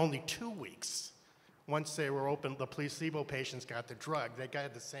in only 2 weeks. Once they were open, the placebo patients got the drug. They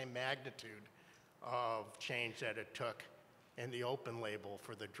got the same magnitude of change that it took in the open label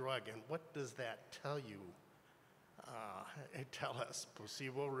for the drug. And what does that tell you? Tell us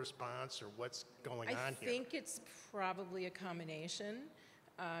placebo response or what's going on here? I think it's probably a combination.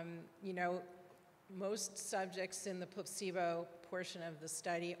 You know, most subjects in the placebo portion of the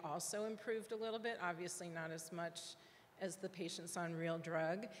study also improved a little bit, obviously not as much as the patients on real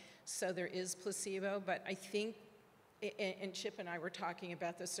drug. So there is placebo, but I think, and Chip and I were talking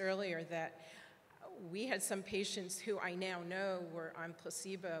about this earlier, that we had some patients who I now know were on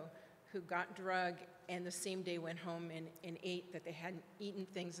placebo who got drug and the same day went home and ate that they hadn't eaten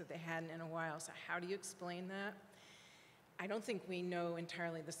things that they hadn't in a while. So how do you explain that? I don't think we know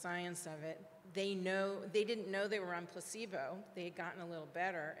entirely the science of it. They didn't know they were on placebo. They had gotten a little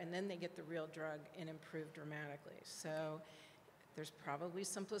better, and then they get the real drug and improve dramatically. So there's probably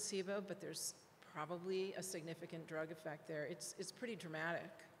some placebo, but there's probably a significant drug effect there. It's pretty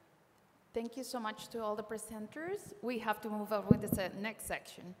dramatic. Thank you so much to all the presenters. We have to move on with the next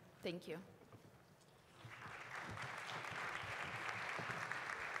section. Thank you.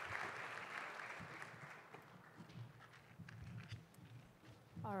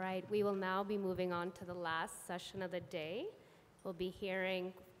 All right, we will now be moving on to the last session of the day. We'll be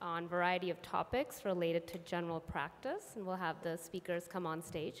hearing on a variety of topics related to general practice, and we'll have the speakers come on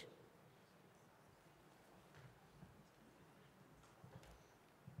stage.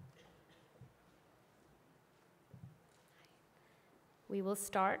 We will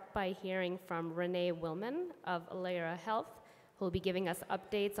start by hearing from Renee Willman of Alira Health, who will be giving us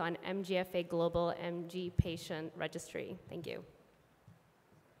updates on MGFA Global MG Patient Registry. Thank you.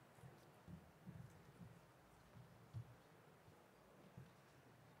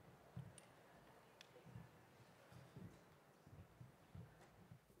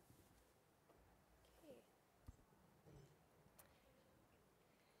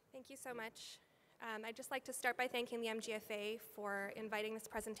 Thank you so much. I'd just like to start by thanking the MGFA for inviting this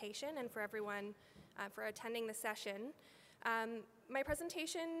presentation and for everyone for attending the session. My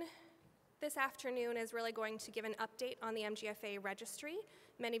presentation this afternoon is really going to give an update on the MGFA registry.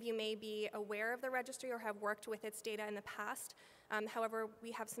 Many of you may be aware of the registry or have worked with its data in the past. However,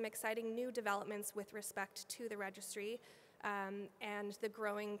 we have some exciting new developments with respect to the registry and the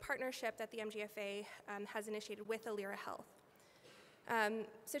growing partnership that the MGFA has initiated with Alira Health.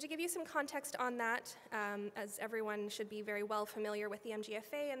 So to give you some context on that, as everyone should be very well familiar with the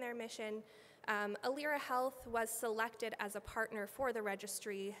MGFA and their mission, Alira Health was selected as a partner for the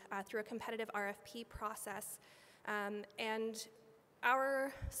registry through a competitive RFP process. And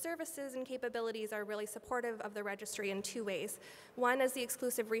our services and capabilities are really supportive of the registry in two ways. One is the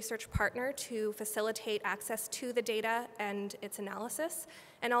exclusive research partner to facilitate access to the data and its analysis,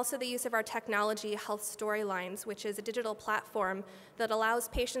 and also the use of our technology, Health Storylines, which is a digital platform that allows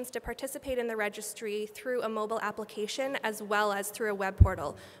patients to participate in the registry through a mobile application as well as through a web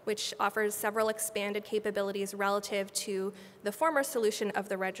portal, which offers several expanded capabilities relative to the former solution of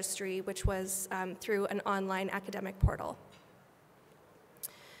the registry, which was through an online academic portal.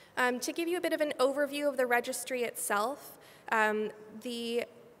 To give you a bit of an overview of the registry itself, the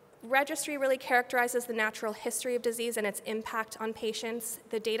registry really characterizes the natural history of disease and its impact on patients.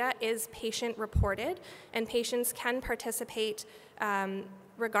 The data is patient-reported, and patients can participate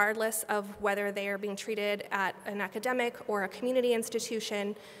regardless of whether they are being treated at an academic or a community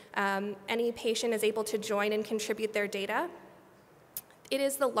institution. Any patient is able to join and contribute their data. It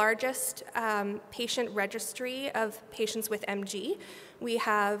is the largest patient registry of patients with MG. We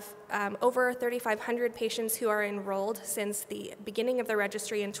have over 3,500 patients who are enrolled since the beginning of the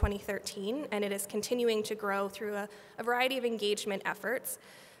registry in 2013, and it is continuing to grow through a variety of engagement efforts.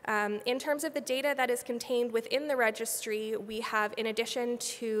 In terms of the data that is contained within the registry, we have, in addition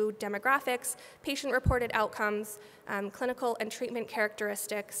to demographics, patient-reported outcomes, clinical and treatment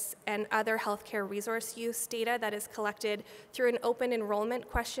characteristics, and other healthcare resource use data that is collected through an open enrollment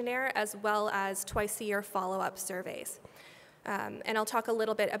questionnaire as well as twice-a-year follow-up surveys. And I'll talk a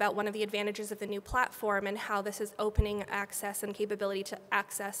little bit about one of the advantages of the new platform and how this is opening access and capability to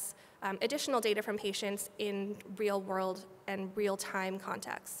access additional data from patients in real-world and real-time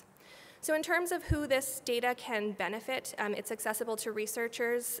contexts. So in terms of who this data can benefit, it's accessible to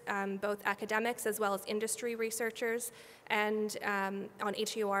researchers, both academics as well as industry researchers, and on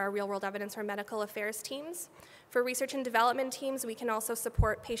HEOR, real-world evidence or medical affairs teams. For research and development teams, we can also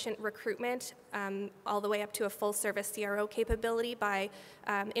support patient recruitment all the way up to a full-service CRO capability by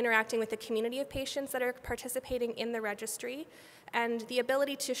interacting with the community of patients that are participating in the registry. And the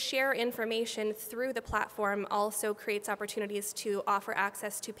ability to share information through the platform also creates opportunities to offer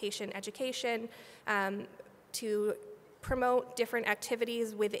access to patient education, to promote different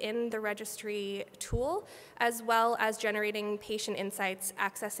activities within the registry tool, as well as generating patient insights,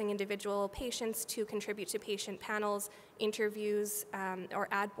 accessing individual patients to contribute to patient panels, interviews, or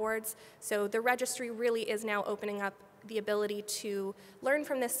ad boards. So the registry really is now opening up the ability to learn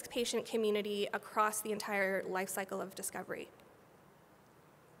from this patient community across the entire life cycle of discovery.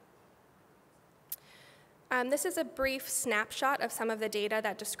 This is a brief snapshot of some of the data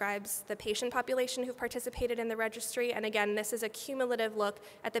that describes the patient population who've participated in the registry. And again, this is a cumulative look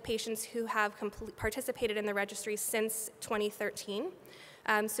at the patients who have participated in the registry since 2013.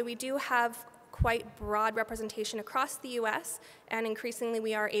 So we do have quite broad representation across the US, and increasingly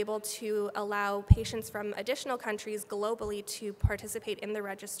we are able to allow patients from additional countries globally to participate in the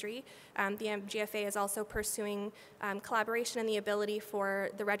registry. The MGFA is also pursuing collaboration and the ability for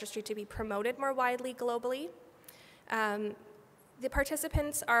the registry to be promoted more widely globally. The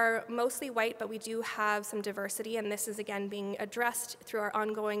participants are mostly white, but we do have some diversity, and this is again being addressed through our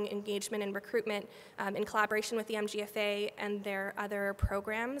ongoing engagement and recruitment in collaboration with the MGFA and their other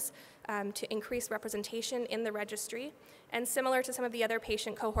programs to increase representation in the registry. And similar to some of the other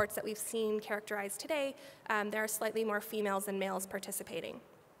patient cohorts that we've seen characterized today, there are slightly more females than males participating.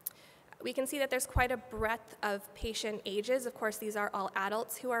 We can see that there's quite a breadth of patient ages. Of course, these are all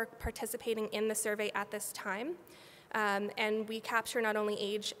adults who are participating in the survey at this time. And we capture not only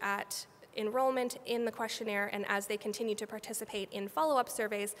age at enrollment in the questionnaire and as they continue to participate in follow-up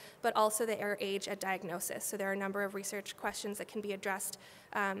surveys, but also their age at diagnosis. So there are a number of research questions that can be addressed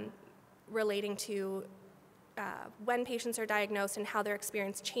relating to when patients are diagnosed and how their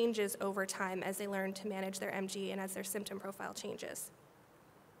experience changes over time as they learn to manage their MG and as their symptom profile changes.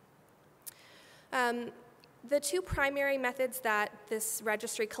 The two primary methods that this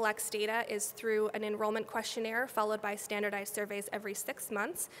registry collects data is through an enrollment questionnaire followed by standardized surveys every 6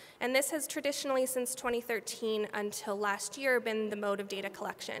 months. And this has traditionally, since 2013 until last year, been the mode of data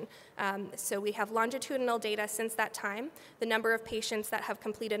collection. So we have longitudinal data since that time. The number of patients that have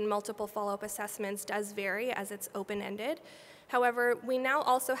completed multiple follow-up assessments does vary as it's open-ended. However, we now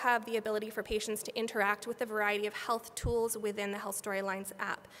also have the ability for patients to interact with a variety of health tools within the Health Storylines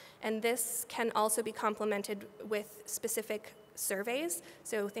app. And this can also be complemented with specific surveys,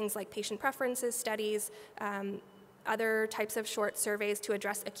 so things like patient preferences studies, other types of short surveys to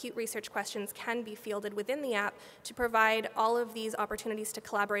address acute research questions can be fielded within the app to provide all of these opportunities to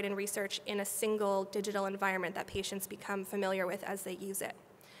collaborate and research in a single digital environment that patients become familiar with as they use it.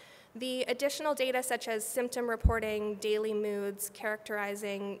 The additional data such as symptom reporting, daily moods,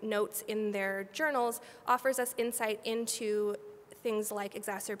 characterizing notes in their journals offers us insight into things like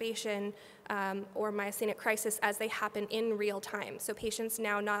exacerbation or myasthenic crisis as they happen in real time. So patients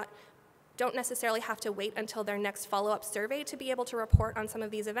now don't necessarily have to wait until their next follow-up survey to be able to report on some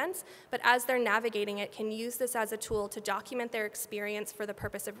of these events, but as they're navigating it, can use this as a tool to document their experience for the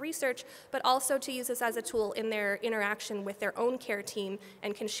purpose of research, but also to use this as a tool in their interaction with their own care team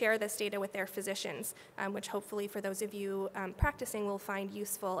and can share this data with their physicians, which hopefully for those of you practicing will find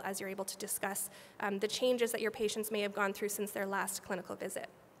useful as you're able to discuss the changes that your patients may have gone through since their last clinical visit.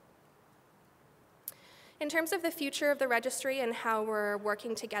 In terms of the future of the registry and how we're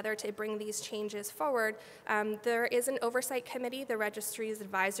working together to bring these changes forward, there is an oversight committee, the registry's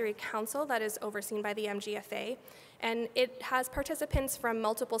advisory council, that is overseen by the MGFA, and it has participants from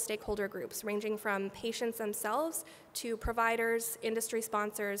multiple stakeholder groups, ranging from patients themselves to providers, industry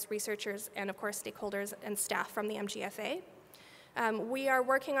sponsors, researchers, and of course stakeholders and staff from the MGFA. We are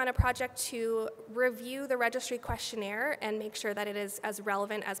working on a project to review the registry questionnaire and make sure that it is as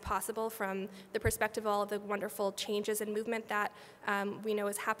relevant as possible from the perspective of all of the wonderful changes and movement that we know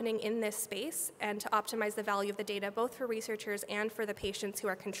is happening in this space, and to optimize the value of the data both for researchers and for the patients who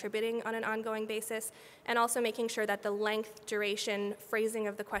are contributing on an ongoing basis, and also making sure that the length, duration, phrasing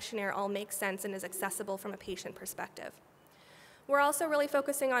of the questionnaire all makes sense and is accessible from a patient perspective. We're also really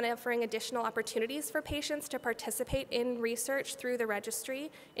focusing on offering additional opportunities for patients to participate in research through the registry.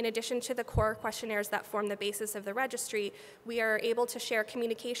 In addition to the core questionnaires that form the basis of the registry, we are able to share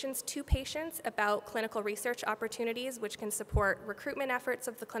communications to patients about clinical research opportunities, which can support recruitment efforts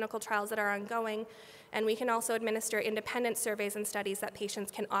of the clinical trials that are ongoing. And we can also administer independent surveys and studies that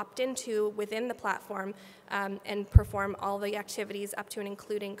patients can opt into within the platform and perform all the activities up to and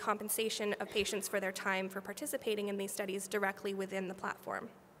including compensation of patients for their time for participating in these studies directly within the platform.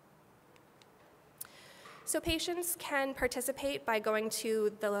 So patients can participate by going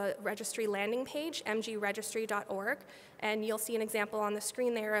to the registry landing page, mgregistry.org, and you'll see an example on the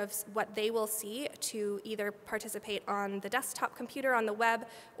screen there of what they will see to either participate on the desktop computer, on the web,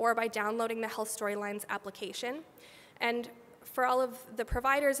 or by downloading the Health Storylines application. And for all of the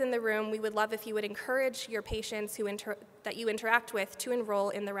providers in the room, we would love if you would encourage your patients that you interact with to enroll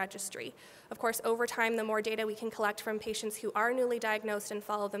in the registry. Of course, over time, the more data we can collect from patients who are newly diagnosed and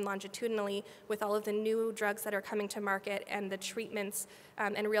follow them longitudinally with all of the new drugs that are coming to market and the treatments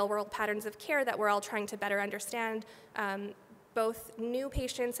and real-world patterns of care that we're all trying to better understand, both new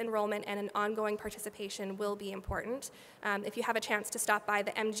patients enrollment and an ongoing participation will be important. If you have a chance to stop by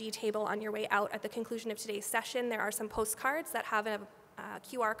the MG table on your way out at the conclusion of today's session, there are some postcards that have a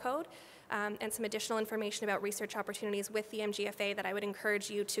QR code and some additional information about research opportunities with the MGFA that I would encourage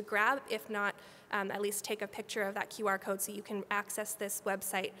you to grab. If not, at least take a picture of that QR code so you can access this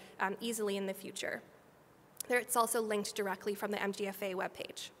website easily in the future. It's also linked directly from the MGFA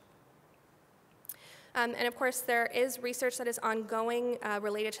webpage. And of course, there is research that is ongoing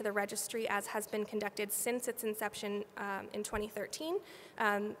related to the registry, as has been conducted since its inception in 2013.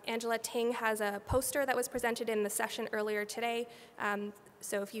 Angela Ting has a poster that was presented in the session earlier today.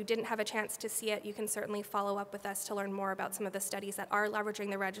 So if you didn't have a chance to see it, you can certainly follow up with us to learn more about some of the studies that are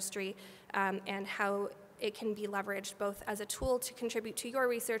leveraging the registry and how it can be leveraged both as a tool to contribute to your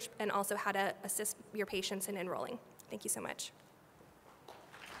research and also how to assist your patients in enrolling. Thank you so much.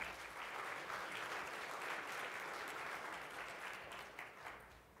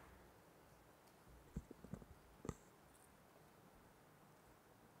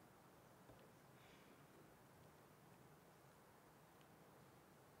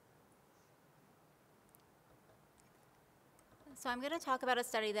 So I'm going to talk about a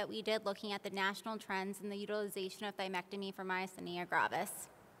study that we did looking at the national trends in the utilization of thymectomy for myasthenia gravis.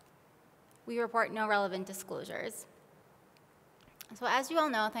 We report no relevant disclosures. So as you all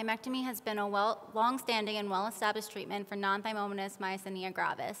know, thymectomy has been a long-standing and well-established treatment for non-thymomatous myasthenia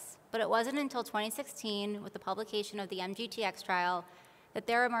gravis, but it wasn't until 2016, with the publication of the MGTX trial, that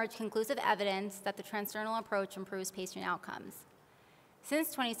there emerged conclusive evidence that the transdermal approach improves patient outcomes. Since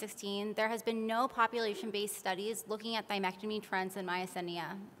 2016, there has been no population-based studies looking at thymectomy trends in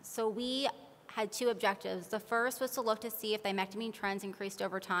myasthenia. So we had two objectives. The first was to look to see if thymectomy trends increased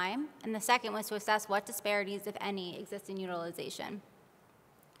over time, and the second was to assess what disparities, if any, exist in utilization.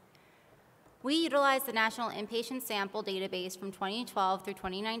 We utilized the National Inpatient Sample Database from 2012 through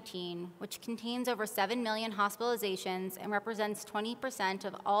 2019, which contains over 7 million hospitalizations and represents 20%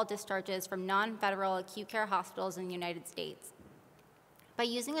 of all discharges from non-federal acute care hospitals in the United States. By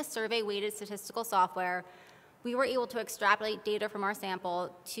using a survey-weighted statistical software, we were able to extrapolate data from our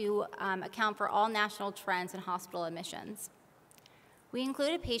sample to account for all national trends in hospital admissions. We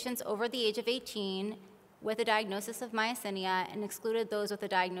included patients over the age of 18 with a diagnosis of myasthenia and excluded those with a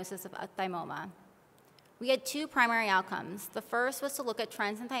diagnosis of thymoma. We had two primary outcomes. The first was to look at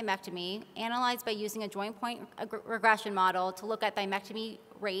trends in thymectomy, analyzed by using a joint point regression model to look at thymectomy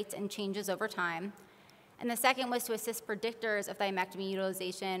rates and changes over time. And the second was to assist predictors of thymectomy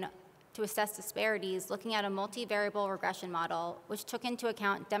utilization to assess disparities, looking at a multivariable regression model, which took into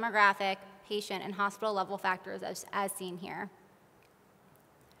account demographic, patient, and hospital-level factors as seen here.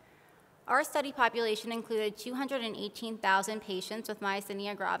 Our study population included 218,000 patients with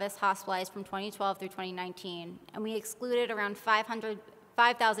myasthenia gravis hospitalized from 2012 through 2019, and we excluded around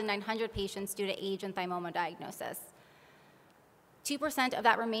 5,900 patients due to age and thymoma diagnosis. 2% of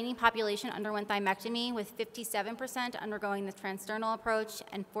that remaining population underwent thymectomy, with 57% undergoing the transdermal approach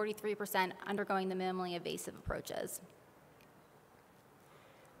and 43% undergoing the minimally invasive approaches.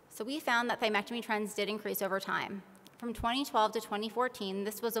 So we found that thymectomy trends did increase over time. From 2012 to 2014,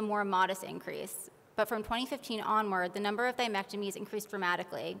 this was a more modest increase, but from 2015 onward, the number of thymectomies increased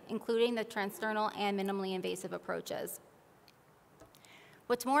dramatically, including the transdermal and minimally invasive approaches.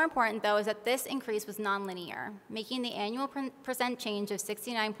 What's more important, though, is that this increase was nonlinear, making the annual percent change of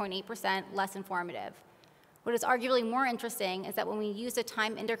 69.8% less informative. What is arguably more interesting is that when we used a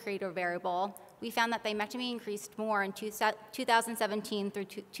time indicator variable, we found that thymectomy increased more in 2017 through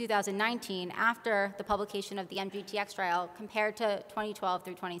 2019 after the publication of the MGTX trial compared to 2012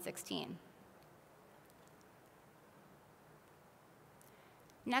 through 2016.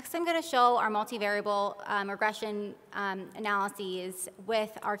 Next, I'm going to show our multivariable regression analyses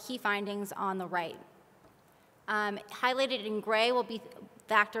with our key findings on the right. Highlighted in gray will be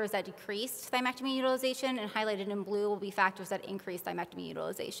factors that decreased thymectomy utilization, and highlighted in blue will be factors that increased thymectomy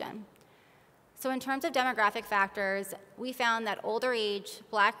utilization. So in terms of demographic factors, we found that older age,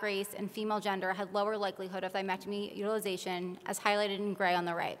 Black race, and female gender had lower likelihood of thymectomy utilization, as highlighted in gray on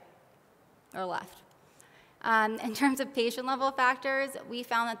the right, or left. In terms of patient-level factors, we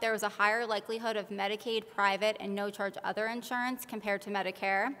found that there was a higher likelihood of Medicaid, private, and no-charge other insurance compared to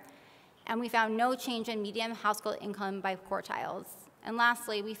Medicare. And we found no change in median household income by quartiles. And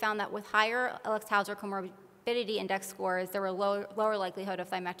lastly, we found that with higher Elix-Hauser comorbidity index scores, there were lower likelihood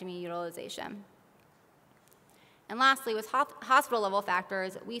of thymectomy utilization. And lastly, with hospital-level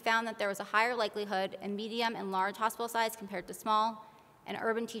factors, we found that there was a higher likelihood in medium and large hospital size compared to small, and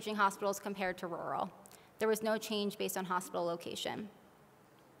urban teaching hospitals compared to rural. There was no change based on hospital location.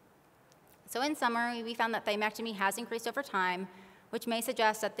 So in summary, we found that thymectomy has increased over time, which may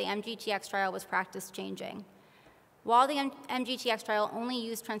suggest that the MGTX trial was practice-changing. While the MGTX trial only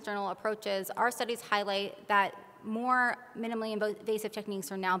used transdermal approaches, our studies highlight that more minimally invasive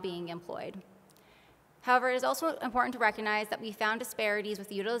techniques are now being employed. However, it is also important to recognize that we found disparities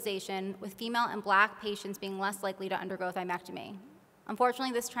with utilization, with female and Black patients being less likely to undergo thymectomy.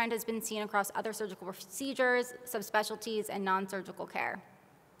 Unfortunately, this trend has been seen across other surgical procedures, subspecialties, and non-surgical care.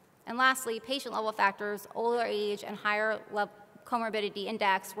 And lastly, patient-level factors, older age, and higher comorbidity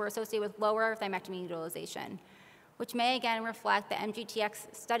index were associated with lower thymectomy utilization, which may again reflect the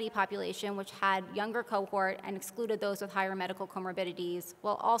MGTX study population, which had younger cohort and excluded those with higher medical comorbidities,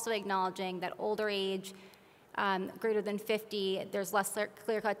 while also acknowledging that older age, greater than 50, there's less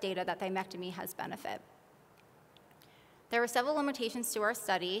clear-cut data that thymectomy has benefit. There were several limitations to our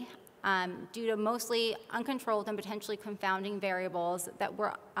study due to mostly uncontrolled and potentially confounding variables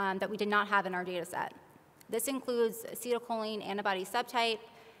that we did not have in our data set. This includes acetylcholine antibody subtype,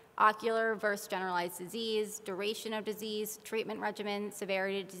 ocular versus generalized disease, duration of disease, treatment regimen,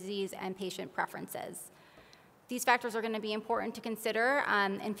 severity of disease, and patient preferences. These factors are going to be important to consider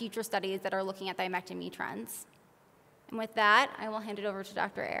in future studies that are looking at thymectomy trends. And with that, I will hand it over to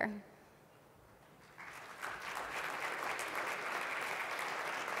Dr. Ayer.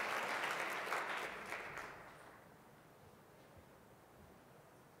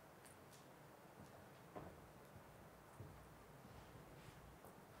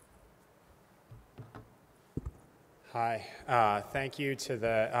 Hi, thank you to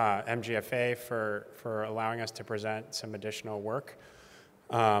the MGFA for allowing us to present some additional work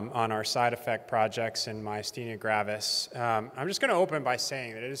on our side effect projects in myasthenia gravis. I'm just going to open by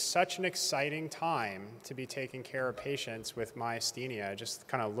saying that it is such an exciting time to be taking care of patients with myasthenia, just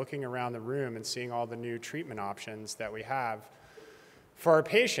kind of looking around the room and seeing all the new treatment options that we have. For our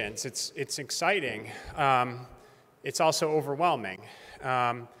patients, it's exciting. It's also overwhelming.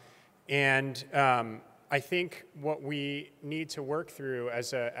 I think what we need to work through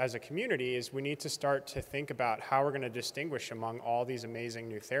as a community is we need to start to think about how we're going to distinguish among all these amazing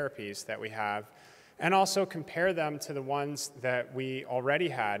new therapies that we have, and also compare them to the ones that we already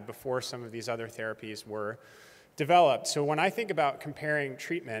had before some of these other therapies were developed. So when I think about comparing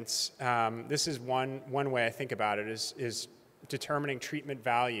treatments, this is one way I think about it is determining treatment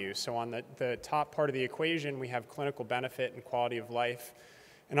value. So on the top part of the equation, we have clinical benefit and quality of life.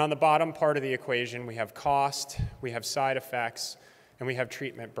 And on the bottom part of the equation, we have cost, we have side effects, and we have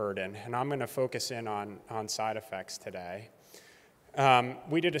treatment burden. And I'm going to focus in on side effects today.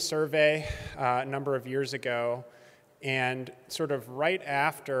 We did a survey a number of years ago, and sort of right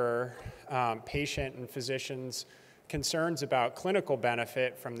after patient and physicians' concerns about clinical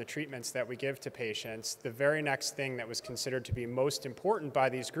benefit from the treatments that we give to patients, the very next thing that was considered to be most important by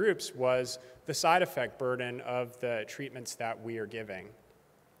these groups was the side effect burden of the treatments that we are giving.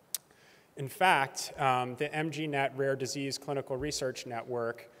 In fact, the MGNet Rare Disease Clinical Research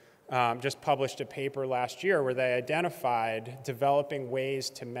Network just published a paper last year where they identified developing ways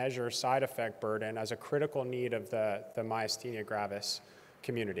to measure side effect burden as a critical need of the myasthenia gravis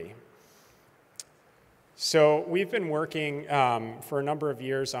community. So we've been working for a number of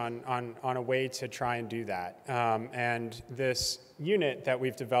years on a way to try and do that. And this unit that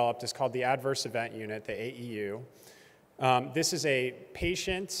we've developed is called the Adverse Event Unit, the AEU. This is a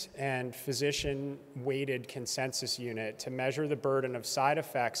patient and physician-weighted consensus unit to measure the burden of side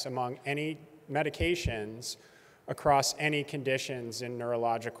effects among any medications across any conditions in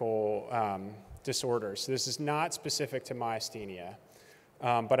neurological disorders. So this is not specific to myasthenia,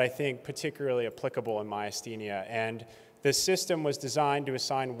 but I think particularly applicable in myasthenia. And this system was designed to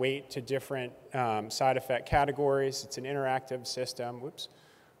assign weight to different side effect categories. It's an interactive system. Whoops.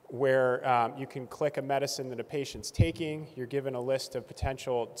 Where you can click a medicine that a patient's taking, you're given a list of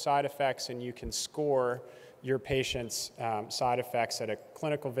potential side effects, and you can score your patient's side effects at a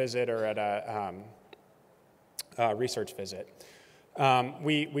clinical visit or at a research visit.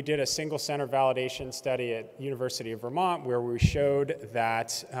 We did a single center validation study at University of Vermont where we showed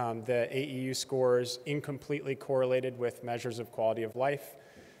that the AEU scores incompletely correlated with measures of quality of life,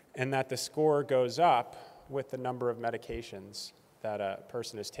 and that the score goes up with the number of medications that a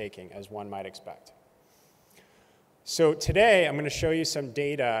person is taking, as one might expect. So today, I'm going to show you some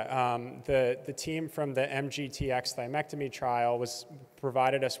data. The team from the MGTX thymectomy trial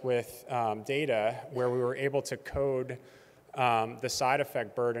provided us with data where we were able to code the side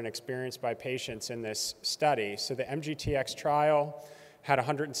effect burden experienced by patients in this study. So the MGTX trial had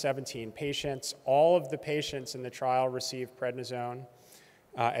 117 patients. All of the patients in the trial received prednisone.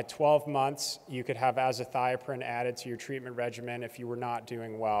 At 12 months, you could have azathioprine added to your treatment regimen if you were not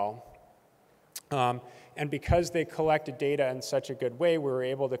doing well. And because they collected data in such a good way, we were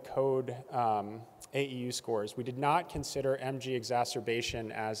able to code AEU scores. We did not consider MG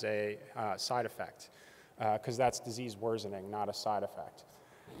exacerbation as a side effect, because that's disease worsening, not a side effect.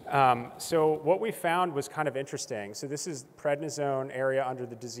 So what we found was kind of interesting. So this is prednisone area under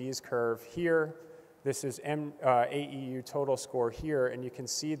the disease curve here. This is AEU total score here, and you can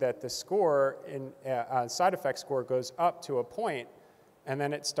see that the score, side effect score, goes up to a point, and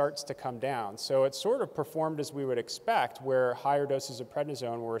then it starts to come down. So it sort of performed as we would expect, where higher doses of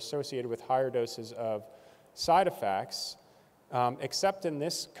prednisone were associated with higher doses of side effects, except in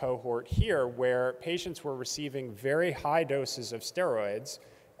this cohort here, where patients were receiving very high doses of steroids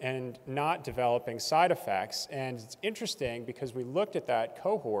and not developing side effects. And it's interesting because we looked at that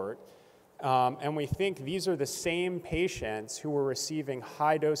cohort, and we think these are the same patients who were receiving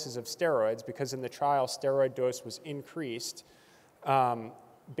high doses of steroids, because in the trial, steroid dose was increased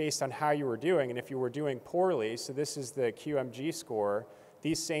based on how you were doing. And if you were doing poorly, so this is the QMG score,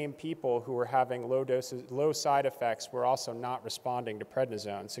 these same people who were having low side effects were also not responding to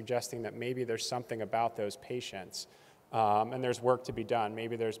prednisone, suggesting that maybe there's something about those patients. And there's work to be done.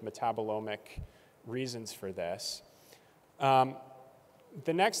 Maybe there's metabolomic reasons for this.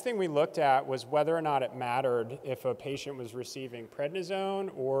 The next thing we looked at was whether or not it mattered if a patient was receiving prednisone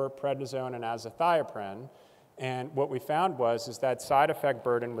or prednisone and azathioprine. And what we found is that side effect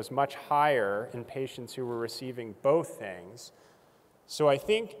burden was much higher in patients who were receiving both things. So I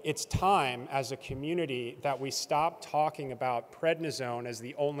think it's time as a community that we stop talking about prednisone as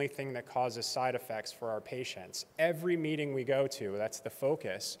the only thing that causes side effects for our patients. Every meeting we go to, that's the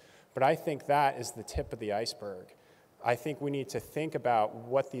focus. But I think that is the tip of the iceberg. I think we need to think about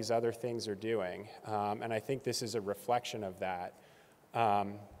what these other things are doing. And I think this is a reflection of that.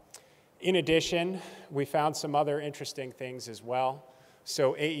 In addition, we found some other interesting things as well.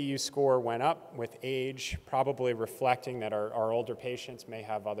 So AEU score went up with age, probably reflecting that our older patients may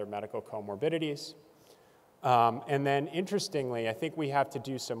have other medical comorbidities. And then interestingly, I think we have to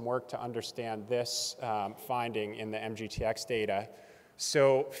do some work to understand this finding in the MGTX data.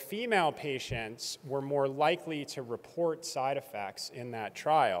 So female patients were more likely to report side effects in that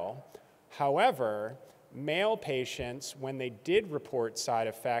trial. However, male patients, when they did report side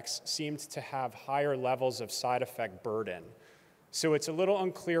effects, seemed to have higher levels of side effect burden. So it's a little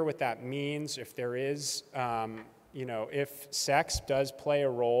unclear what that means, if there is, if sex does play a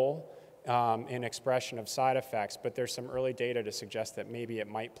role in expression of side effects, but there's some early data to suggest that maybe it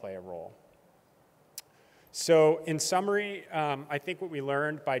might play a role. So in summary, I think what we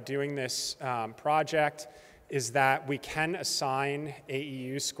learned by doing this project is that we can assign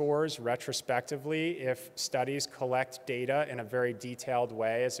AEU scores retrospectively if studies collect data in a very detailed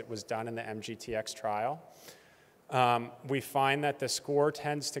way, as it was done in the MGTX trial. We find that the score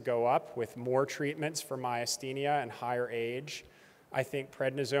tends to go up with more treatments for myasthenia and higher age. I think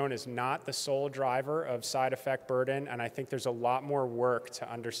prednisone is not the sole driver of side effect burden, and I think there's a lot more work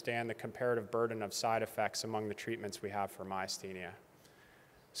to understand the comparative burden of side effects among the treatments we have for myasthenia.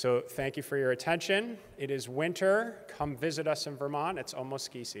 So thank you for your attention. It is winter. Come visit us in Vermont. It's almost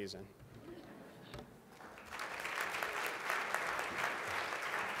ski season.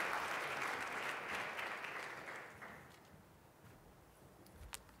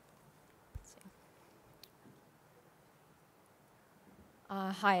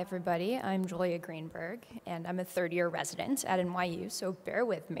 Hi, everybody. I'm Julia Greenberg, and I'm a third-year resident at NYU, so bear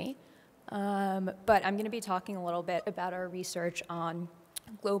with me. But I'm going to be talking a little bit about our research on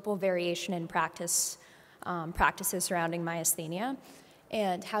global variation in practices surrounding myasthenia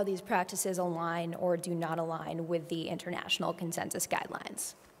and how these practices align or do not align with the international consensus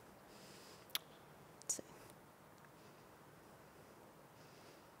guidelines.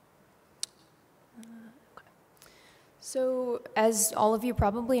 So, as all of you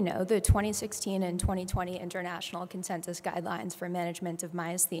probably know, the 2016 and 2020 International Consensus Guidelines for Management of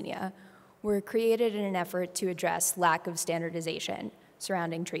Myasthenia were created in an effort to address lack of standardization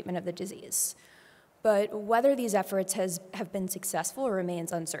surrounding treatment of the disease. But whether these efforts have been successful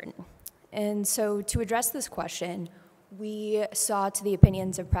remains uncertain. And so to address this question, we sought the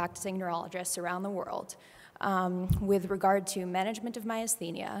opinions of practicing neurologists around the world with regard to management of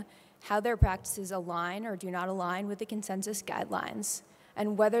myasthenia, how their practices align or do not align with the consensus guidelines,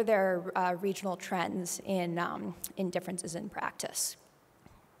 and whether there are regional trends in differences in practice.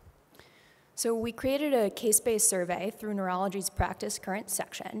 So we created a case-based survey through Neurology's Practice Current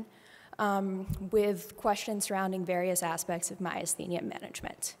section with questions surrounding various aspects of myasthenia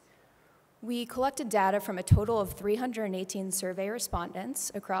management. We collected data from a total of 318 survey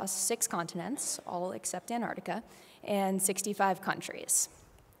respondents across 6 continents, all except Antarctica, and 65 countries.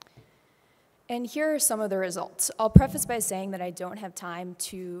 And here are some of the results. I'll preface by saying that I don't have time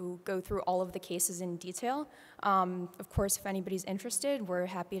to go through all of the cases in detail. Of course, if anybody's interested, we're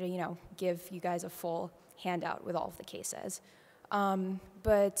happy to, give you guys a full handout with all of the cases.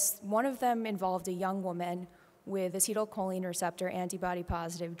 But one of them involved a young woman with acetylcholine receptor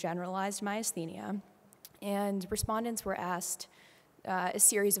antibody-positive generalized myasthenia, and respondents were asked a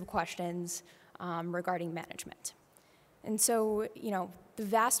series of questions regarding management. And so, the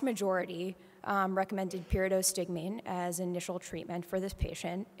vast majority recommended pyridostigmine as initial treatment for this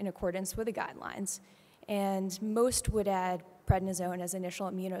patient in accordance with the guidelines, and most would add prednisone as initial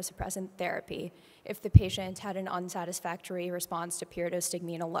immunosuppressant therapy if the patient had an unsatisfactory response to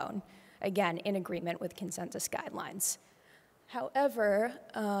pyridostigmine alone, again, in agreement with consensus guidelines. However,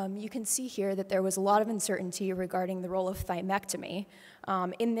 you can see here that there was a lot of uncertainty regarding the role of thymectomy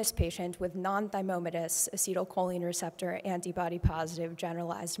in this patient with non-thymomatous acetylcholine receptor antibody-positive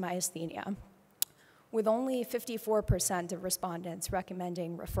generalized myasthenia, with only 54% of respondents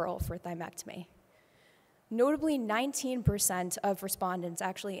recommending referral for thymectomy. Notably, 19% of respondents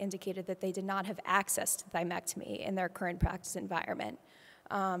actually indicated that they did not have access to thymectomy in their current practice environment,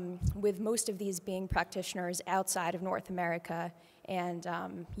 with most of these being practitioners outside of North America and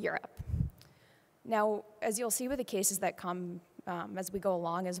Europe. Now, as you'll see with the cases that come as we go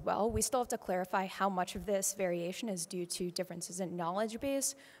along as well, we still have to clarify how much of this variation is due to differences in knowledge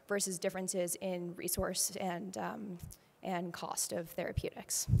base versus differences in resource and cost of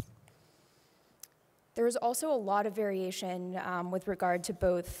therapeutics. There is also a lot of variation with regard to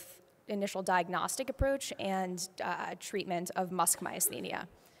both initial diagnostic approach and treatment of MuSK myasthenia.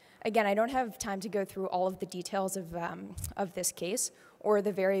 Again, I don't have time to go through all of the details of this case or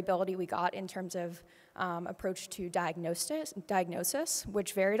the variability we got in terms of approach to diagnosis,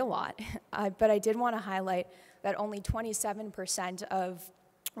 which varied a lot. But I did want to highlight that only 27% of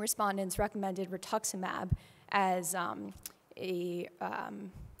respondents recommended rituximab as an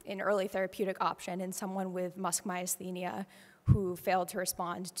early therapeutic option in someone with MuSK myasthenia who failed to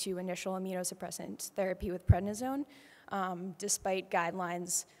respond to initial immunosuppressant therapy with prednisone, despite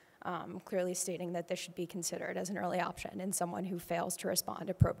guidelines clearly stating that this should be considered as an early option in someone who fails to respond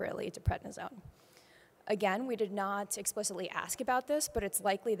appropriately to prednisone. Again, we did not explicitly ask about this, but it's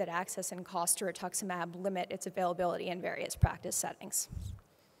likely that access and cost to rituximab limit its availability in various practice settings.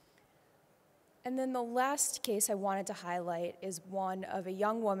 And then the last case I wanted to highlight is one of a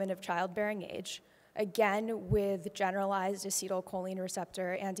young woman of childbearing age, again with generalized acetylcholine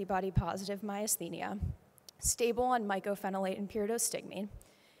receptor antibody-positive myasthenia, stable on mycophenolate and pyridostigmine,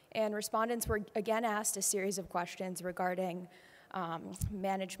 and respondents were again asked a series of questions regarding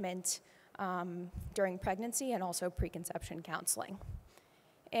management during pregnancy and also preconception counseling.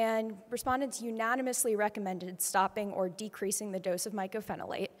 And respondents unanimously recommended stopping or decreasing the dose of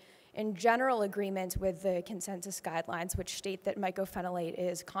mycophenolate, in general agreement with the consensus guidelines, which state that mycophenolate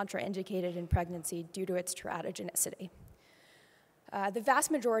is contraindicated in pregnancy due to its teratogenicity. The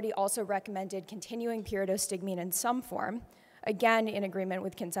vast majority also recommended continuing pyridostigmine in some form, again in agreement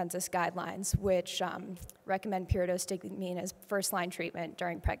with consensus guidelines, which recommend pyridostigmine as first-line treatment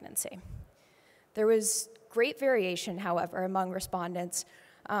during pregnancy. There was great variation, however, among respondents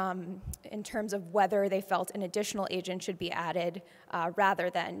in terms of whether they felt an additional agent should be added rather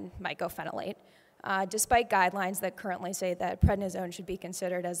than mycophenolate, despite guidelines that currently say that prednisone should be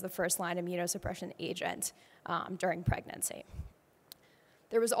considered as the first-line immunosuppression agent during pregnancy.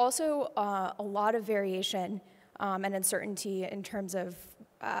 There was also a lot of variation and uncertainty in terms of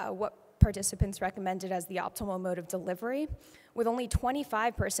what participants recommended as the optimal mode of delivery, with only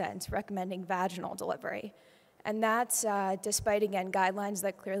 25% recommending vaginal delivery. And that's despite, again, guidelines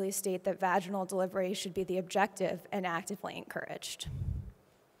that clearly state that vaginal delivery should be the objective and actively encouraged.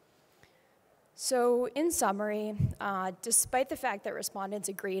 So in summary, despite the fact that respondents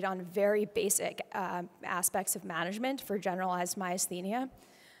agreed on very basic aspects of management for generalized myasthenia,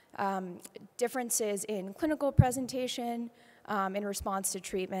 differences in clinical presentation, in response to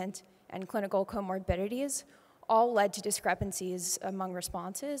treatment, and clinical comorbidities all led to discrepancies among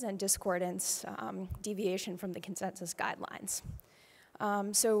responses and discordance, deviation from the consensus guidelines.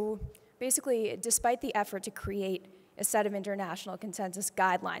 So basically, despite the effort to create a set of international consensus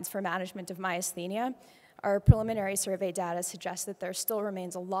guidelines for management of myasthenia, our preliminary survey data suggests that there still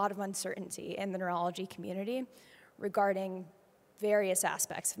remains a lot of uncertainty in the neurology community regarding various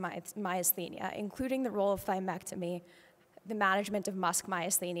aspects of myasthenia, including the role of thymectomy, the management of MuSK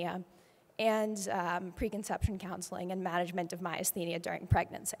myasthenia, and preconception counseling and management of myasthenia during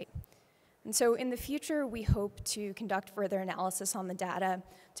pregnancy. And so in the future, we hope to conduct further analysis on the data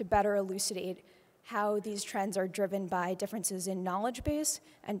to better elucidate how these trends are driven by differences in knowledge base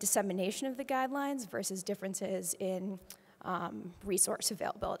and dissemination of the guidelines versus differences in resource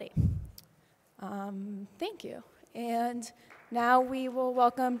availability. Thank you. And now we will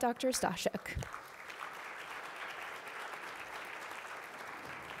welcome Dr. Stashik.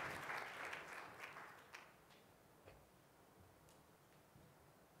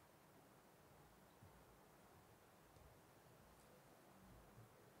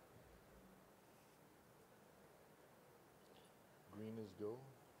 Green is go.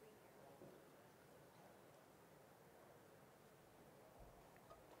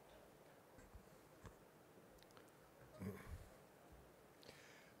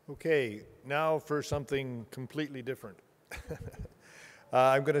 Okay, now for something completely different.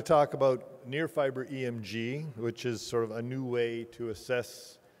 I'm going to talk about near fiber EMG, which is sort of a new way to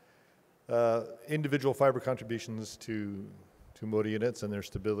assess individual fiber contributions to motor units and their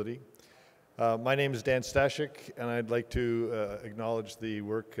stability. My name is Dan Stashik, and I'd like to acknowledge the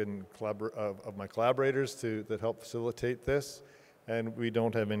work and of my collaborators that help facilitate this. And we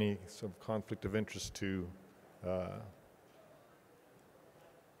don't have any sort of conflict of interest to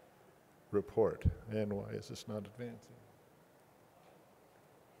report. And why is this not advancing?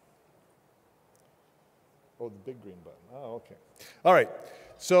 Oh, the big green button. Oh, okay. All right.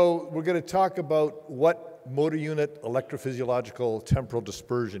 So we're going to talk about what motor unit electrophysiological temporal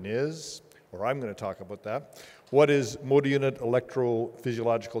dispersion is, or I'm going to talk about that. What is motor unit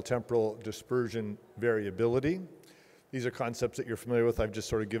electrophysiological temporal dispersion variability? These are concepts that you're familiar with. I've just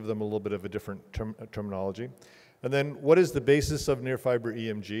sort of given them a little bit of a different terminology. And then what is the basis of near fiber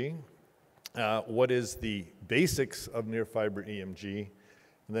EMG? What is the basics of near fiber EMG?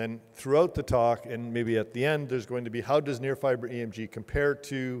 And then throughout the talk, and maybe at the end, there's going to be how does near fiber EMG compare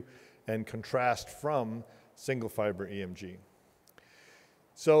to and contrast from single fiber EMG?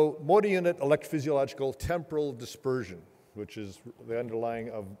 So motor unit electrophysiological temporal dispersion, which is the underlying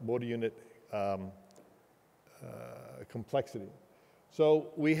of motor unit complexity.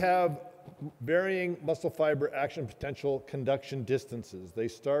 So we have varying muscle fiber action potential conduction distances. They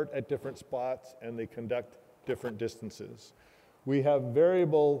start at different spots and they conduct different distances. We have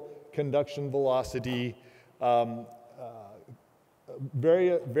variable conduction velocity,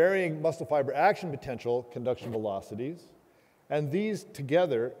 varying muscle fiber action potential conduction velocities, and these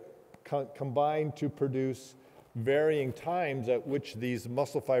together combine to produce varying times at which these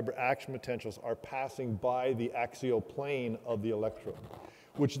muscle fiber action potentials are passing by the axial plane of the electrode,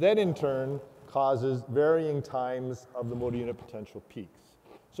 which then in turn causes varying times of the motor unit potential peaks.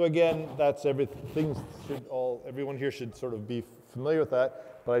 So again, that's everything. Everyone here should sort of be familiar with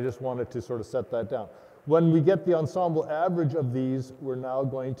that, but I just wanted to sort of set that down. When we get the ensemble average of these, we're now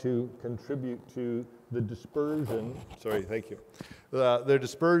going to contribute to the dispersion, sorry, thank you, the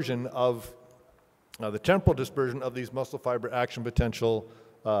dispersion of, the temporal dispersion of these muscle fiber action potential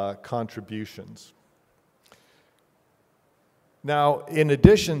contributions. Now, in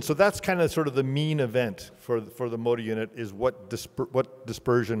addition, so that's kind of sort of the mean event for the motor unit is what temporal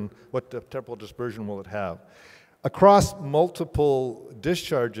dispersion will it have. Across multiple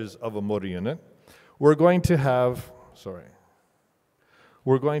discharges of a motor unit, we're going to have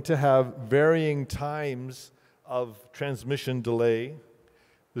varying times of transmission delay.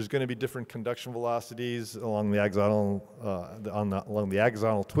 There's going to be different conduction velocities along the axonal, along the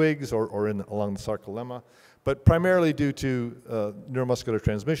axonal twigs or along the sarcolemma. But primarily due to neuromuscular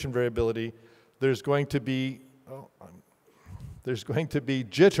transmission variability, there's going to be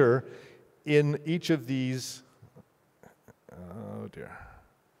jitter in each of these. Oh dear.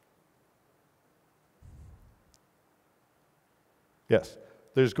 Yes,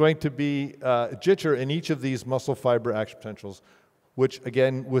 there's going to be jitter in each of these muscle fiber action potentials, which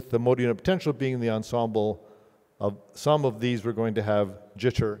again, with the motor unit potential being the ensemble of some of these, we're going to have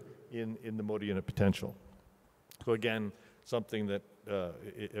jitter in the motor unit potential. So again, something that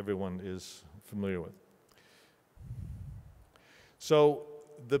everyone is familiar with. So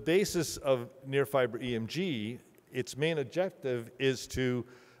the basis of near fiber EMG, its main objective is to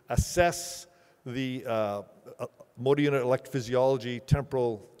assess the motor unit electrophysiology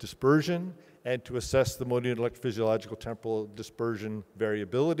temporal dispersion and to assess the motor unit electrophysiological temporal dispersion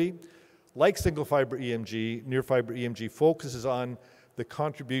variability. like single fiber EMG, near fiber EMG focuses on the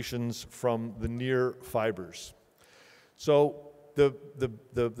contributions from the near fibers. So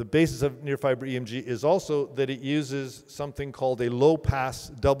the basis of near fiber EMG is also that it uses something called a low pass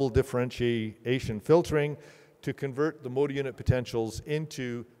double differentiation filtering to convert the motor unit potentials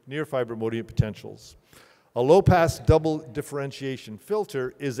into near fiber motor unit potentials. A low pass double differentiation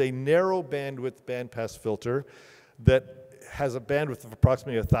filter is a narrow bandwidth bandpass filter that has a bandwidth of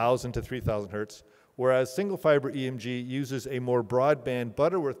approximately 1,000 to 3,000 hertz, whereas single fiber EMG uses a more broadband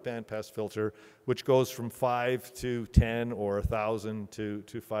Butterworth bandpass filter, which goes from 5 to 10 or 1,000 to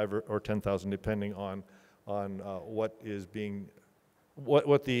 5 or 10,000, depending on what is being,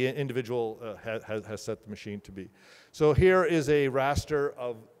 what the individual has set the machine to be. So here is a raster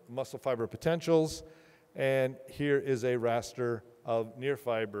of muscle fiber potentials, and here is a raster of near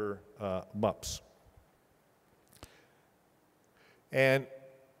fiber MUPs. And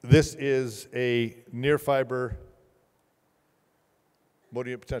this is a near fiber motor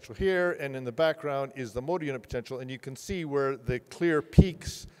unit potential here, and in the background is the motor unit potential, and you can see where the clear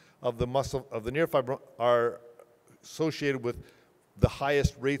peaks of the muscle of the near fiber are associated with the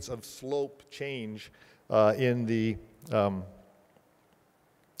highest rates of slope change in the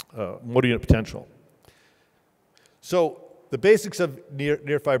motor unit potential. So the basics of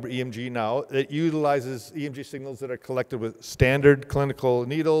near fiber EMG now, it utilizes EMG signals that are collected with standard clinical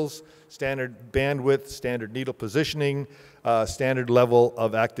needles, standard bandwidth, standard needle positioning, standard level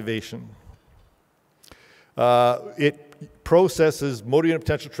of activation. It processes motor unit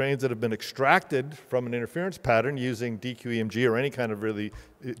potential trains that have been extracted from an interference pattern using DQ-EMG or any kind of really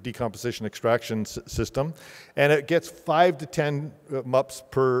decomposition extraction system, and it gets 5 to 10 MUPs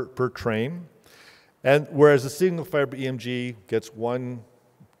per train. And whereas the single fiber EMG gets one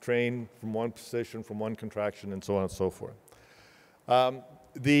train from one position, from one contraction, and so on and so forth.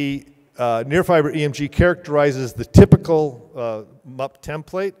 The near fiber EMG characterizes the typical MUP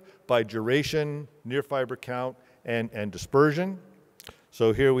template by duration, near fiber count, and dispersion.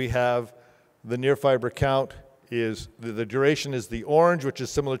 So here we have the near fiber count is, the duration is the orange, which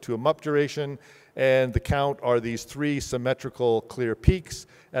is similar to a MUP duration, and the count are these 3 symmetrical clear peaks,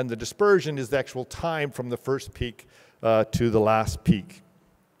 and the dispersion is the actual time from the first peak to the last peak.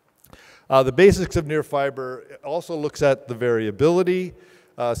 The basics of near fiber also looks at the variability.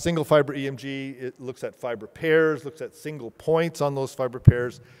 Single fiber EMG, it looks at fiber pairs, looks at single points on those fiber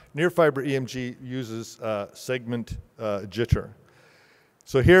pairs. Near fiber EMG uses segment jitter.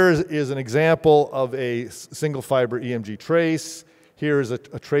 So here is an example of a single fiber EMG trace. Here is a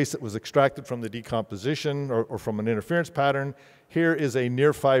trace that was extracted from the decomposition or from an interference pattern. Here is a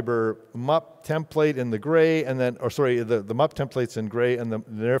near fiber MUP template in the gray, and then, or sorry, the MUP template's in gray, and the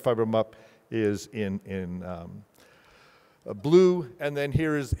near fiber MUP is in blue, and then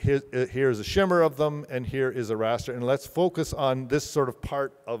here is a shimmer of them, and here is a raster. And let's focus on this sort of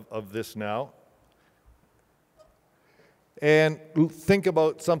part of this now. And think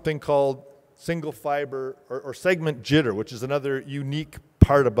about something called single fiber or segment jitter, which is another unique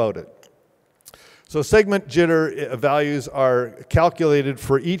part about it. So segment jitter values are calculated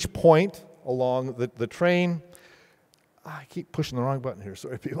for each point along the train. I keep pushing the wrong button here,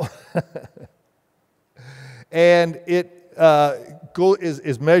 sorry people. And it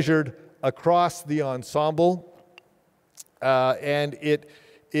is measured across the ensemble, and it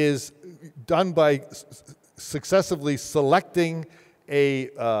is done by successively selecting a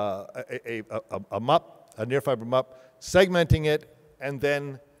MUP, a near fiber MUP, segmenting it, and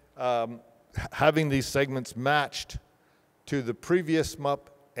then having these segments matched to the previous MUP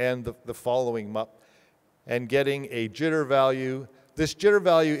and the following MUP, and getting a jitter value. This jitter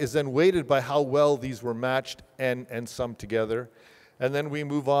value is then weighted by how well these were matched and summed together. And then we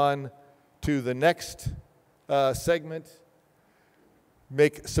move on to the next segment,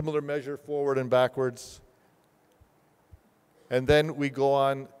 make similar measure forward and backwards. And then we go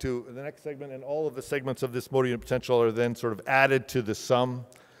on to the next segment, and all of the segments of this motor unit potential are then sort of added to the sum.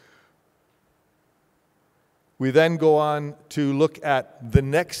 We then go on to look at the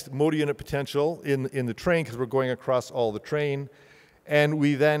next motor unit potential in the train, because we're going across all the train. And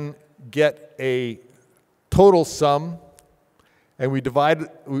we then get a total sum, and we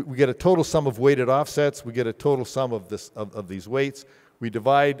get a total sum of weighted offsets. We get a total sum of these weights. We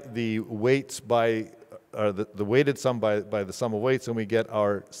divide the weights by the weighted sum by the sum of weights, and we get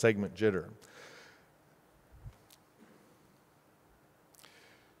our segment jitter.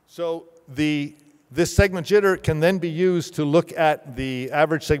 So this segment jitter can then be used to look at the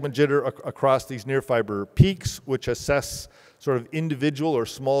average segment jitter across these near fiber peaks, which assess sort of individual or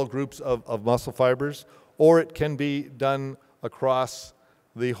small groups of muscle fibers, or it can be done across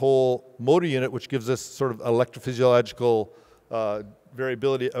the whole motor unit, which gives us sort of electrophysiological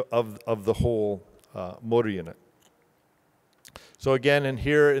variability of the whole motor unit. So again, and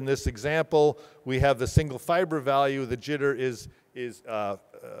here in this example, we have the single fiber value. The jitter is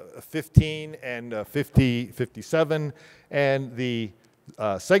 15 and 57, and the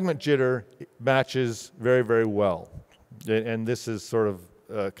segment jitter matches very, very well. And this is sort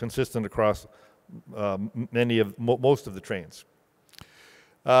of consistent across most of the trains.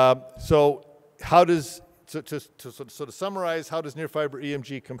 So how does, to sort of summarize, how does near fiber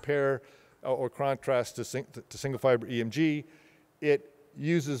EMG compare or contrast to single fiber EMG? It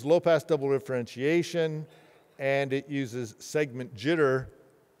uses low pass double differentiation, and it uses segment jitter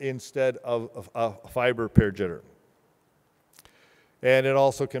instead of a fiber pair jitter. And it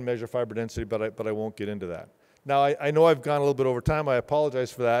also can measure fiber density, but I won't get into that. Now, I know I've gone a little bit over time. I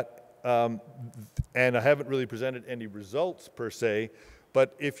apologize for that. And I haven't really presented any results per se,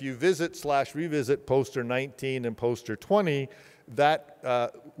 but if you visit/revisit poster 19 and poster 20, that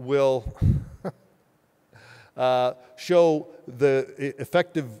will show the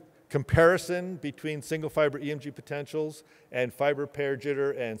effective comparison between single fiber EMG potentials and fiber pair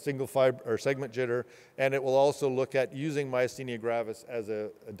jitter and single fiber or segment jitter, and it will also look at using myasthenia gravis as a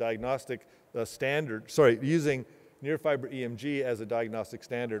diagnostic standard, using near fiber EMG as a diagnostic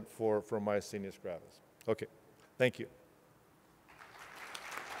standard for myasthenia gravis. Okay, thank you.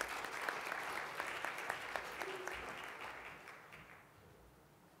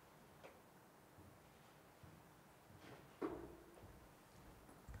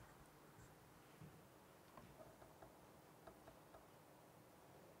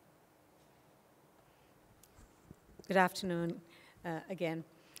 Good afternoon again.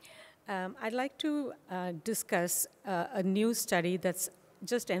 I'd like to discuss a new study that's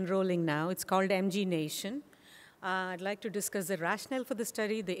just enrolling now. It's called MG Nation. I'd like to discuss the rationale for the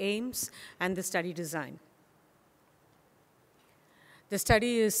study, the aims, and the study design. The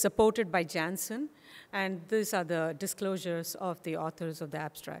study is supported by Janssen, and these are the disclosures of the authors of the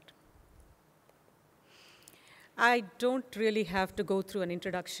abstract. I don't really have to go through an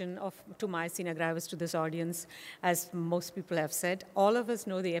introduction to myasthenia gravis to this audience, as most people have said. All of us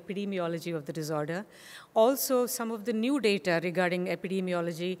know the epidemiology of the disorder. Also, some of the new data regarding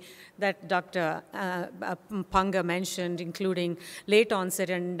epidemiology that Dr. Panga mentioned, including late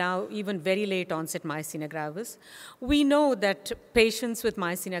onset and now even very late onset myasthenia gravis. We know that patients with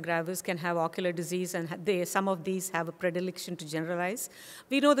myasthenia gravis can have ocular disease, and some of these have a predilection to generalize.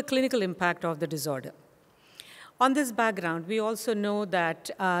 We know the clinical impact of the disorder. On this background, we also know that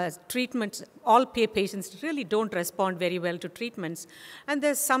treatments, all patients really don't respond very well to treatments, and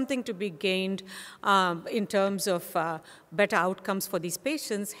there's something to be gained in terms of better outcomes for these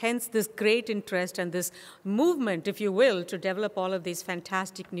patients, hence this great interest and this movement, if you will, to develop all of these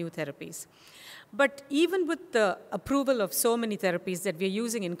fantastic new therapies. But even with the approval of so many therapies that we're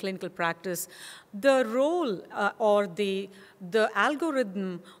using in clinical practice, the role or the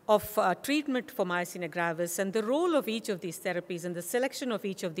algorithm of treatment for myasthenia gravis and the role of each of these therapies and the selection of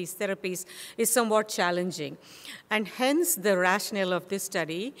each of these therapies is somewhat challenging. And hence the rationale of this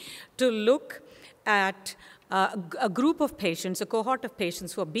study to look at a group of patients, a cohort of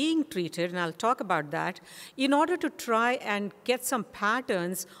patients who are being treated, and I'll talk about that, in order to try and get some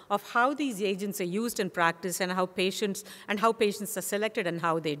patterns of how these agents are used in practice and how patients are selected and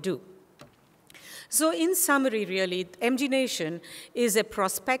how they do. So in summary, really, MG Nation is a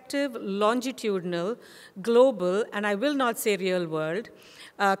prospective, longitudinal, global, and I will not say real world,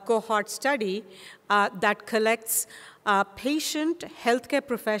 cohort study that collects patient, healthcare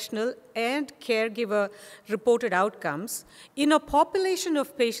professional, and caregiver reported outcomes in a population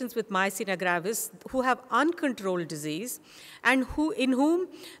of patients with myasthenia gravis who have uncontrolled disease and in whom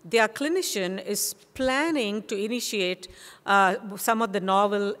their clinician is planning to initiate some of the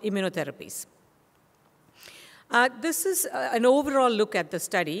novel immunotherapies. This is an overall look at the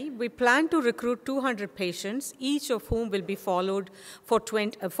study. We plan to recruit 200 patients, each of whom will be followed for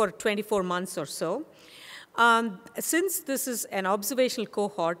 24 months or so. Since this is an observational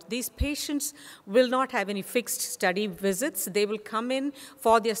cohort, these patients will not have any fixed study visits. They will come in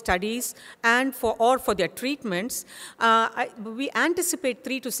for their studies and for their treatments. We anticipate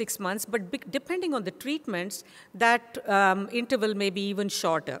 3 to 6 months, but depending on the treatments, that interval may be even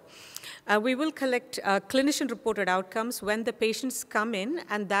shorter. We will collect clinician-reported outcomes when the patients come in,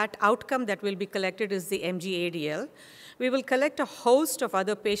 and that outcome that will be collected is the MG-ADL. We will collect a host of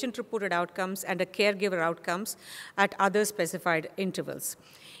other patient-reported outcomes and a caregiver outcomes at other specified intervals.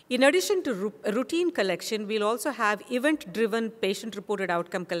 In addition to routine collection, we'll also have event-driven patient-reported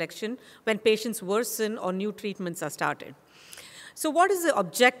outcome collection when patients worsen or new treatments are started. So what is the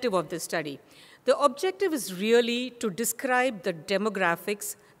objective of this study? The objective is really to describe the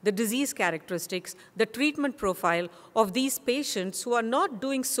demographics, the disease characteristics, the treatment profile of these patients who are not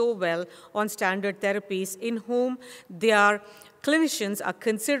doing so well on standard therapies, in whom their clinicians are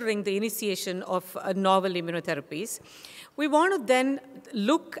considering the initiation of novel immunotherapies. We want to then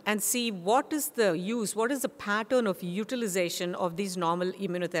look and see what is the use, what is the pattern of utilization of these novel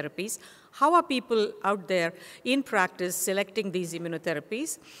immunotherapies. How are people out there in practice selecting these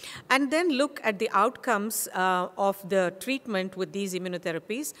immunotherapies? And then look at the outcomes of the treatment with these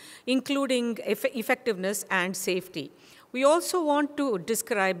immunotherapies, including effectiveness and safety. We also want to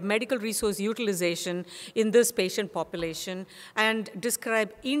describe medical resource utilization in this patient population and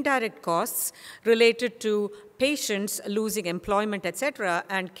describe indirect costs related to patients losing employment, et cetera,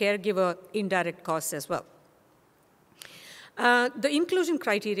 and caregiver indirect costs as well. The inclusion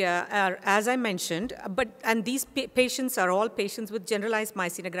criteria are, as I mentioned, and these patients are all patients with generalized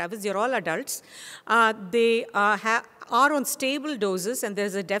myasthenia gravis. They're all adults. They are on stable doses, and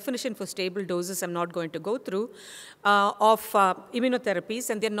there's a definition for stable doses I'm not going to go through, of immunotherapies,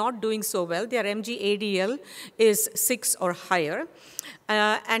 and they're not doing so well. Their MG-ADL is 6 or higher.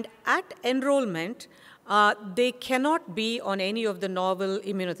 And at enrollment, they cannot be on any of the novel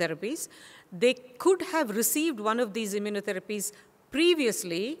immunotherapies. They could have received one of these immunotherapies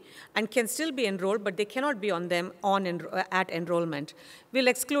previously and can still be enrolled, but they cannot be on them at enrollment. We'll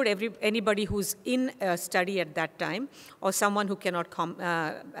exclude anybody who's in a study at that time or someone who cannot,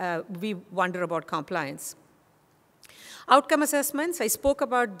 we wonder about compliance. Outcome assessments, I spoke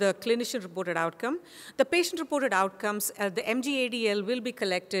about the clinician-reported outcome. The patient-reported outcomes, the MG-ADL will be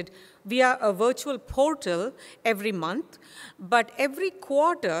collected via a virtual portal every month, but every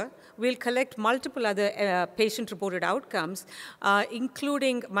quarter we'll collect multiple other patient-reported outcomes,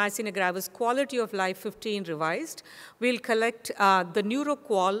 including myasthenia gravis quality of life 15 revised. We'll collect the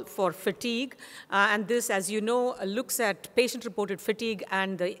NeuroQual for fatigue, and this, as you know, looks at patient-reported fatigue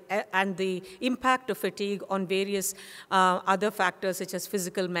and the impact of fatigue on various other factors such as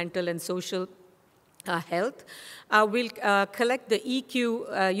physical, mental, and social health. We'll collect the EQ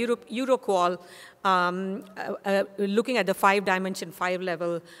EuroQual, looking at the 5-dimension,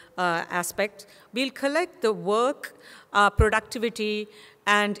 5-level aspect. We'll collect the work, productivity,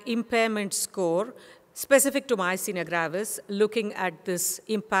 and impairment score specific to myasthenia gravis, looking at this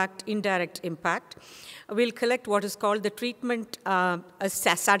impact, indirect impact. We'll collect what is called the treatment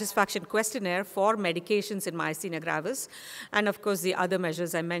satisfaction questionnaire for medications in myasthenia gravis, and of course the other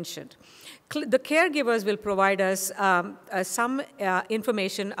measures I mentioned. The caregivers will provide us some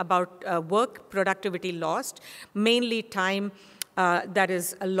information about work productivity lost, mainly time that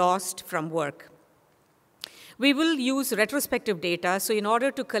is lost from work. We will use retrospective data, so in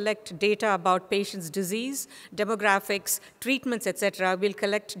order to collect data about patients' disease, demographics, treatments, et cetera, we'll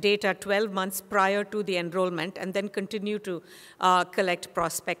collect data 12 months prior to the enrollment and then continue to collect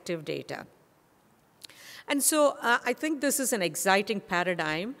prospective data. And so I think this is an exciting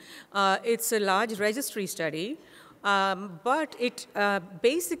paradigm. It's a large registry study, but it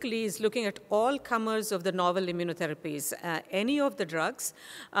basically is looking at all comers of the novel immunotherapies, any of the drugs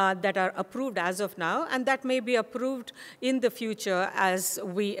that are approved as of now, and that may be approved in the future as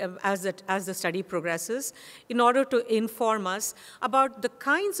the study progresses, in order to inform us about the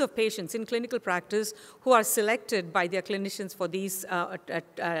kinds of patients in clinical practice who are selected by their clinicians for these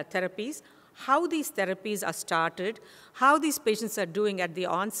therapies, how these therapies are started, how these patients are doing at the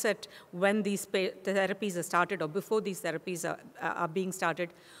onset when these therapies are started or before these therapies are being started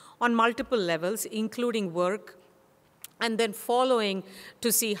on multiple levels, including work, and then following to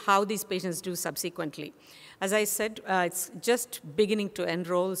see how these patients do subsequently. As I said, it's just beginning to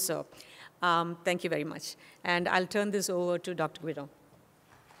enroll, so thank you very much. And I'll turn this over to Dr. Guido.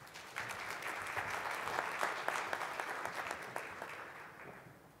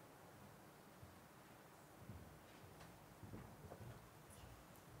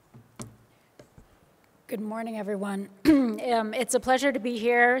 Good morning, everyone. It's a pleasure to be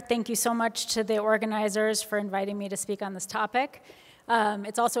here. Thank you so much to the organizers for inviting me to speak on this topic.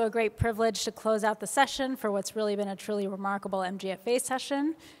 It's also a great privilege to close out the session for what's really been a truly remarkable MGFA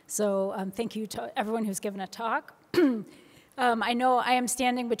session. So thank you to everyone who's given a talk. I know I am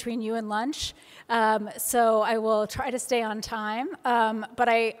standing between you and lunch, so I will try to stay on time. But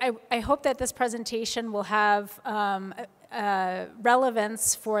I hope that this presentation will have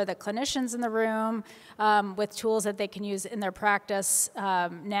relevance for the clinicians in the room with tools that they can use in their practice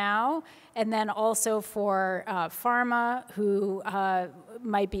now, and then also for pharma who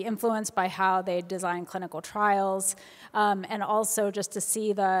might be influenced by how they design clinical trials, and also just to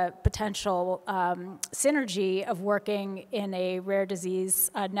see the potential synergy of working in a rare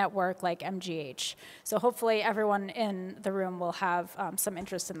disease network like MGH. So hopefully everyone in the room will have some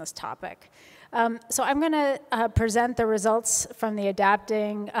interest in this topic. So I'm going to present the results from the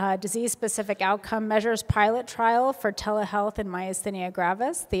Adapting Disease-Specific Outcome Measures pilot trial for telehealth in myasthenia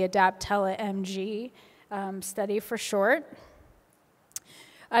gravis, the ADAPT-TELE-MG study for short.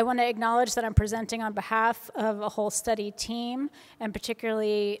 I want to acknowledge that I'm presenting on behalf of a whole study team, and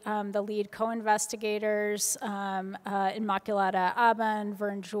particularly the lead co-investigators, Immaculata Aben,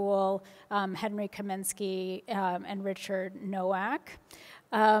 Vern Jewell, Henry Kaminsky, and Richard Nowak.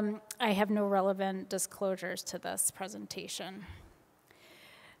 I have no relevant disclosures to this presentation.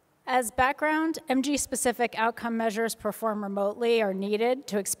 As background, MG-specific outcome measures performed remotely are needed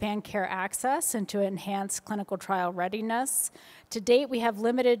to expand care access and to enhance clinical trial readiness. To date, we have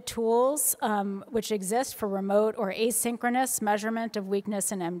limited tools which exist for remote or asynchronous measurement of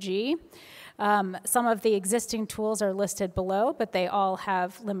weakness in MG. Some of the existing tools are listed below, but they all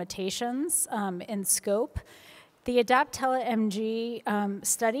have limitations in scope. The ADAPT-TELE-MG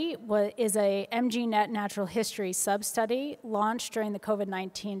study is a MGNet natural history sub-study launched during the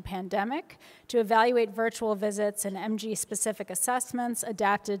COVID-19 pandemic to evaluate virtual visits and MG-specific assessments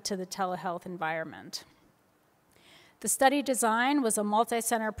adapted to the telehealth environment. The study design was a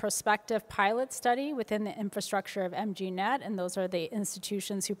multi-center prospective pilot study within the infrastructure of MGNet, and those are the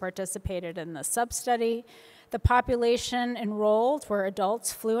institutions who participated in the sub-study. The population enrolled were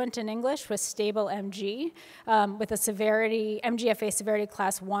adults fluent in English with stable MG, with a severity, MGFA severity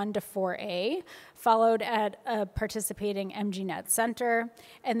class 1 to 4A, followed at a participating MGNet center,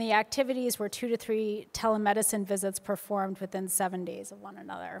 and the activities were 2 to 3 telemedicine visits performed within 7 days of one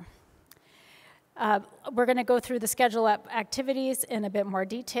another. We're going to go through the schedule of activities in a bit more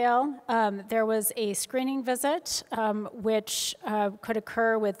detail. There was a screening visit, which could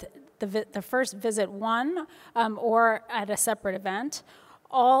occur with the first visit 1 or at a separate event.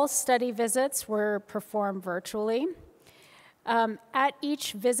 All study visits were performed virtually. At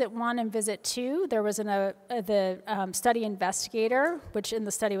each visit 1 and visit 2, there was the study investigator, which in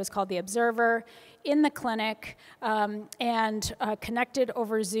the study was called the observer, in the clinic and connected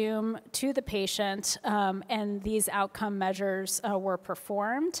over Zoom to the patient, and these outcome measures were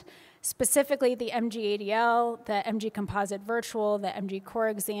performed. Specifically, the MG-ADL, the MG Composite Virtual, the MG Core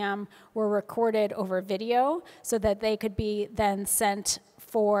Exam were recorded over video so that they could be then sent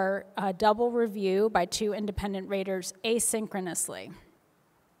for a double review by 2 independent raters asynchronously.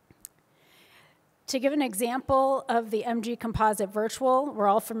 To give an example of the MG Composite Virtual, we're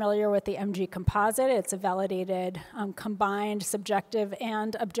all familiar with the MG Composite. It's a validated combined subjective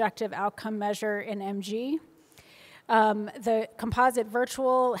and objective outcome measure in MG. The Composite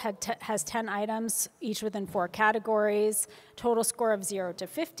Virtual has 10 items, each within 4 categories, total score of 0 to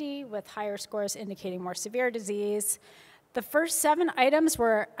 50, with higher scores indicating more severe disease. The first 7 items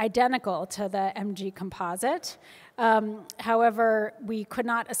were identical to the MG Composite. However, we could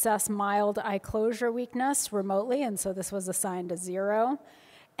not assess mild eye closure weakness remotely, and so this was assigned a 0.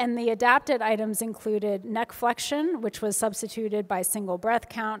 And the adapted items included neck flexion, which was substituted by single breath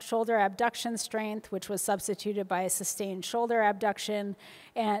count, shoulder abduction strength, which was substituted by a sustained shoulder abduction,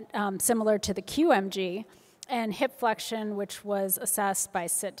 and similar to the QMG, and hip flexion, which was assessed by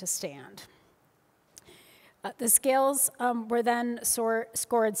sit to stand. The scales were then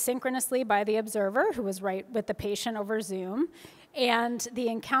scored synchronously by the observer, who was right with the patient over Zoom, and the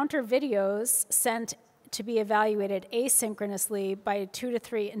encounter videos sent to be evaluated asynchronously by 2 to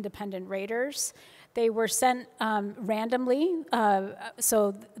 3 independent raters. They were sent randomly,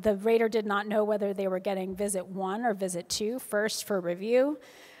 so the rater did not know whether they were getting visit 1 or visit 2 first for review,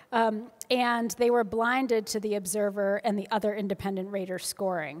 and they were blinded to the observer and the other independent rater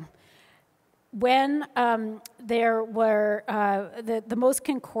scoring. When there were, the most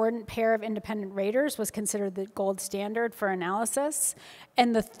concordant pair of independent raters was considered the gold standard for analysis,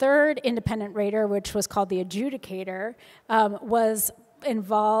 and the third independent rater, which was called the adjudicator, was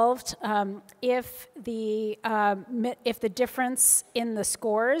involved if the difference in the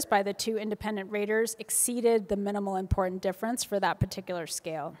scores by the 2 independent raters exceeded the minimal important difference for that particular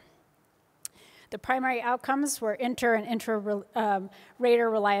scale. The primary outcomes were inter and intra-rater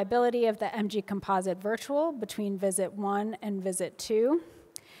reliability of the MG Composite Virtual between visit 1 and visit 2.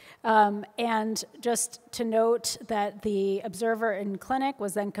 And just to note that the observer in clinic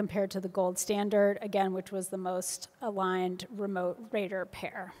was then compared to the gold standard, again, which was the most aligned remote rater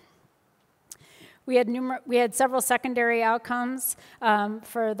pair. We had several secondary outcomes.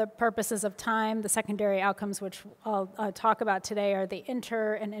 For the purposes of time, the secondary outcomes which I'll talk about today are the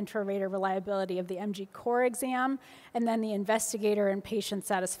inter and intra-rater reliability of the MG core exam, and then the investigator and patient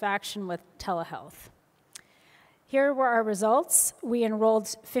satisfaction with telehealth. Here were our results. We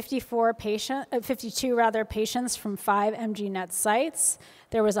enrolled 52 patients from 5 MGNet sites.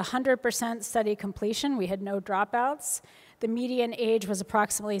 There was 100% study completion. We had no dropouts. The median age was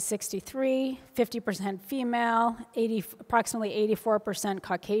approximately 63, 50% female, approximately 84%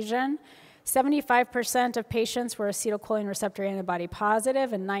 Caucasian. 75% of patients were acetylcholine receptor antibody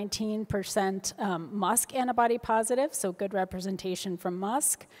positive and 19% MuSK antibody positive, so good representation from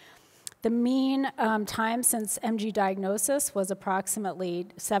MuSK. The mean time since MG diagnosis was approximately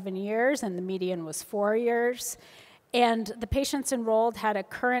 7 years, and the median was 4 years. And the patients enrolled had a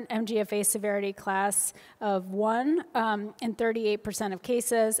current MGFA severity class of 1 in 38% of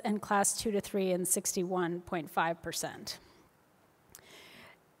cases, and class 2 to 3 in 61.5%.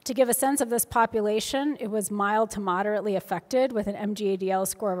 To give a sense of this population, it was mild to moderately affected with an MG-ADL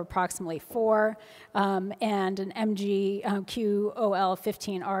score of approximately 4 and an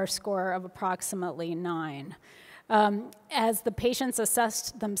MG-QOL-15R score of approximately 9. As the patients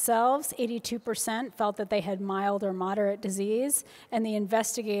assessed themselves, 82% felt that they had mild or moderate disease, and the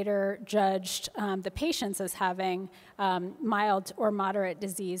investigator judged the patients as having mild or moderate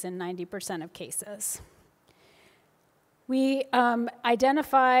disease in 90% of cases. We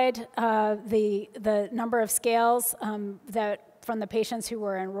identified the number of scales that from the patients who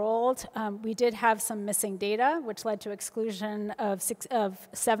were enrolled. We did have some missing data, which led to exclusion of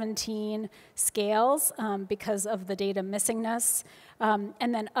 17 scales because of the data missingness. And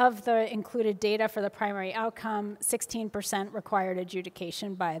then of the included data for the primary outcome, 16% required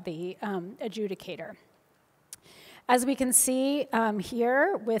adjudication by the adjudicator. As we can see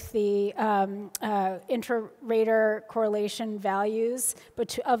here with the intra-rater correlation values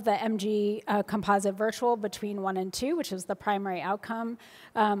of the MG composite virtual between 1 and 2, which is the primary outcome,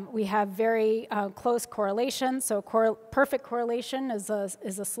 we have very close correlation. So perfect correlation is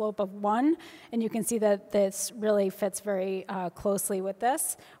a slope of 1, and you can see that this really fits very closely with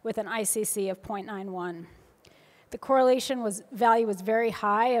this, with an ICC of 0.91. The correlation value was very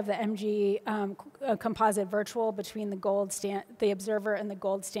high of the MG composite virtual between the observer and the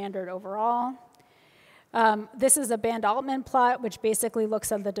gold standard overall. This is a Band-Altman plot, which basically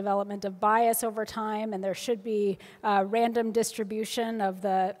looks at the development of bias over time, and there should be a random distribution of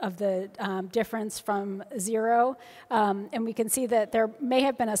the difference from 0. And we can see that there may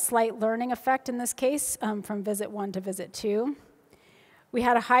have been a slight learning effect in this case from visit 1 to visit 2. We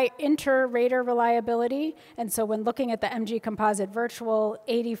had a high inter-rater reliability, and so when looking at the MG composite virtual,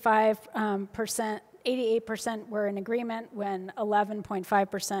 88% were in agreement when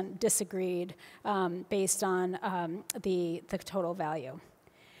 11.5% disagreed based on the total value.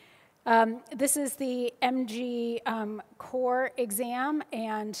 This is the MG core exam,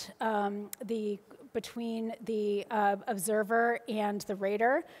 and between the observer and the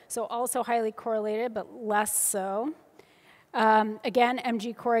rater, so also highly correlated, but less so. Again,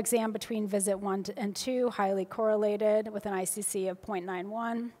 MG core exam between visit 1 and 2, highly correlated with an ICC of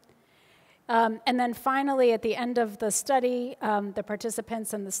 0.91. And then finally, at the end of the study, the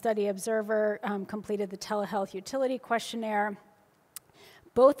participants and the study observer completed the telehealth utility questionnaire.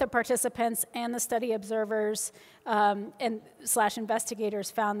 Both the participants and the study observers / investigators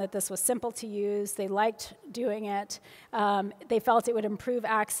found that this was simple to use. They liked doing it. They felt it would improve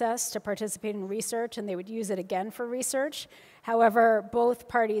access to participate in research, and they would use it again for research. However, both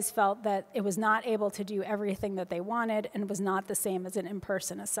parties felt that it was not able to do everything that they wanted and was not the same as an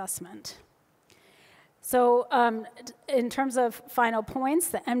in-person assessment. So in terms of final points,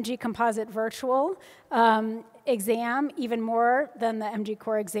 the MG composite virtual exam, even more than the MG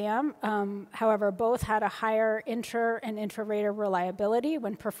core exam. However, both had a higher inter and intra-rater reliability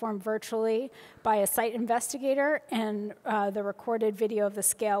when performed virtually by a site investigator, and the recorded video of the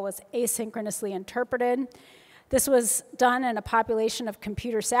scale was asynchronously interpreted. This was done in a population of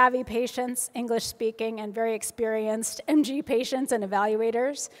computer-savvy patients, English-speaking, and very experienced MG patients and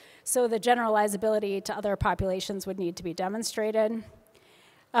evaluators, so the generalizability to other populations would need to be demonstrated.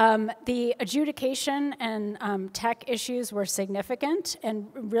 The adjudication and tech issues were significant and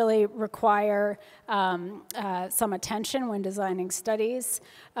really require some attention when designing studies.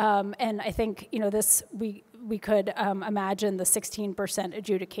 And I think we could imagine the 16%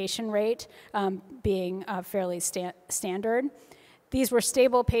 adjudication rate being fairly standard. These were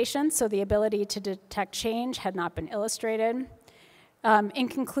stable patients, so the ability to detect change had not been illustrated. In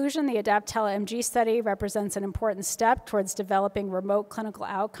conclusion, the ADAPT-TELA-MG study represents an important step towards developing remote clinical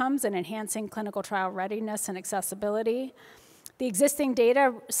outcomes and enhancing clinical trial readiness and accessibility. The existing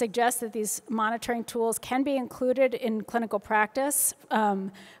data suggests that these monitoring tools can be included in clinical practice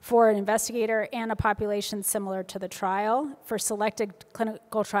for an investigator and a population similar to the trial for selected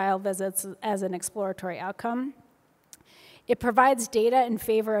clinical trial visits as an exploratory outcome. It provides data in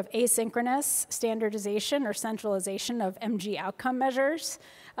favor of asynchronous standardization or centralization of MG outcome measures,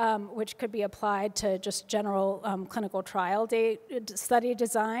 which could be applied to just general clinical trial study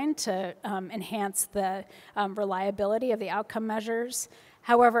design to enhance the reliability of the outcome measures.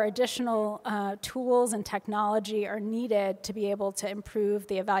 However, additional tools and technology are needed to be able to improve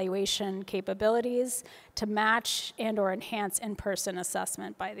the evaluation capabilities to match and or enhance in-person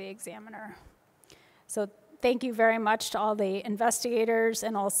assessment by the examiner. So thank you very much to all the investigators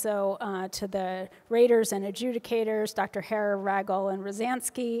and also to the raters and adjudicators, Dr. Herr, Ragel, and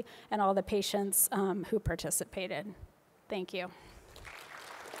Rosansky, and all the patients who participated. Thank you.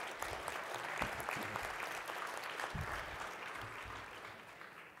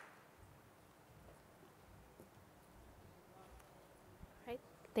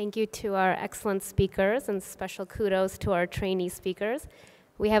 Thank you to our excellent speakers, and special kudos to our trainee speakers.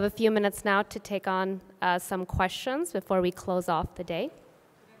 We have a few minutes now to take on some questions before we close off the day.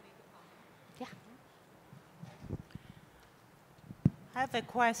 Yeah. I have a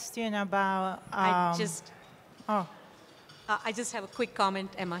question about... I just have a quick comment,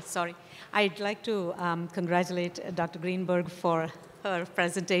 Emma, sorry. I'd like to congratulate Dr. Greenberg for her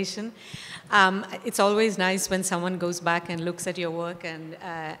presentation. It's always nice when someone goes back and looks at your work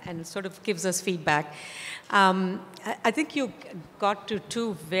and sort of gives us feedback. I think you got to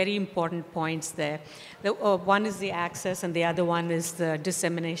two very important points there. One is the access, and the other one is the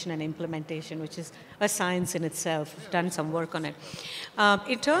dissemination and implementation, which is a science in itself. We've done some work on it.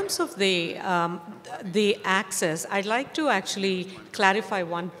 In terms of the access, I'd like to actually clarify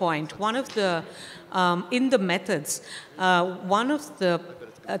one point. One of the, in the methods, one of the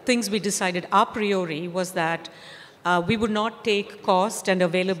things we decided a priori was that we would not take cost and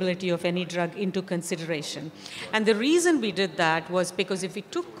availability of any drug into consideration. And the reason we did that was because if we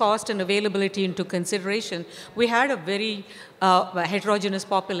took cost and availability into consideration, we had a very heterogeneous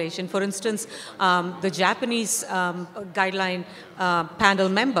population. For instance, the Japanese guideline panel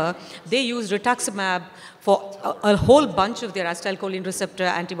member, they used rituximab for a whole bunch of their acetylcholine receptor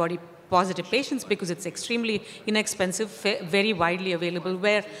antibody positive patients because it's extremely inexpensive, very widely available,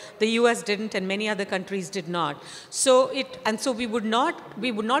 where the US didn't and many other countries did not. So we would not be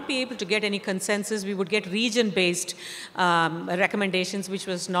able to get any consensus. We would get region-based recommendations, which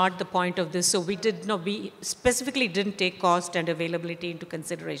was not the point of this. So we specifically didn't take cost and availability into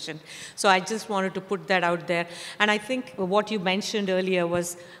consideration. So I just wanted to put that out there. And I think what you mentioned earlier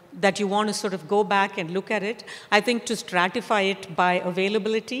was that you want to sort of go back and look at it. I think to stratify it by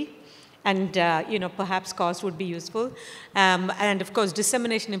availability and perhaps cost would be useful. And of course,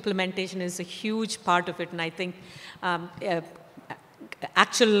 dissemination implementation is a huge part of it. And I think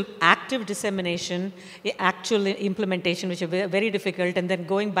actual active dissemination, actual implementation, which are very difficult, and then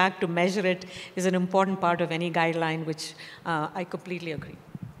going back to measure it is an important part of any guideline, which I completely agree.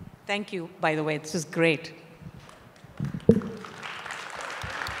 Thank you, by the way. This is great.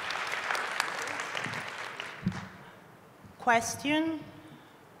 Question?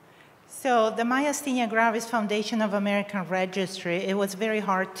 So the Myasthenia Gravis Foundation of American Registry, it was very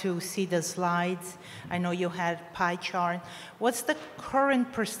hard to see the slides. I know you had pie chart. What's the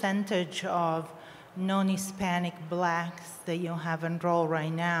current percentage of non-Hispanic blacks that you have enrolled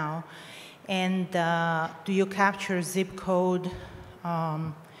right now? And do you capture zip code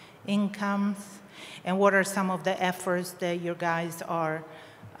incomes? And what are some of the efforts that you guys are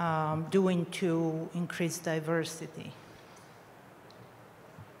doing to increase diversity?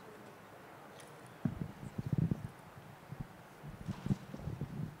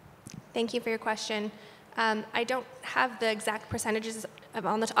 Thank you for your question. I don't have the exact percentages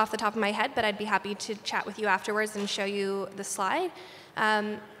off the top of my head, but I'd be happy to chat with you afterwards and show you the slide.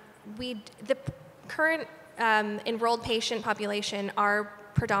 The current enrolled patient population are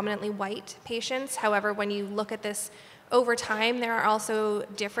predominantly white patients. However, when you look at this over time, there are also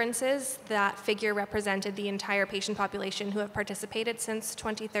differences. That figure represented the entire patient population who have participated since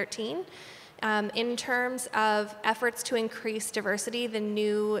 2013. In terms of efforts to increase diversity, the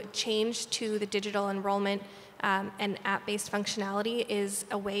new change to the digital enrollment and app-based functionality is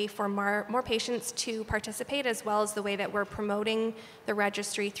a way for more patients to participate, as well as the way that we're promoting the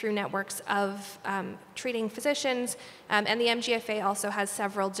registry through networks of treating physicians. And the MGFA also has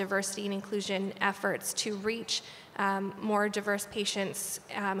several diversity and inclusion efforts to reach more diverse patients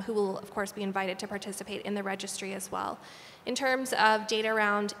who will, of course, be invited to participate in the registry as well. In terms of data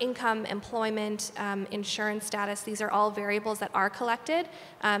around income, employment, insurance status, these are all variables that are collected,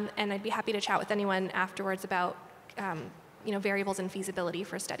 and I'd be happy to chat with anyone afterwards about variables and feasibility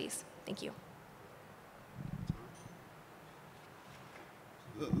for studies. Thank you.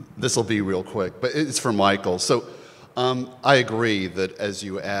 This will be real quick, but it's for Michael. So I agree that as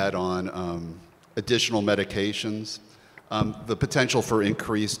you add on additional medications, the potential for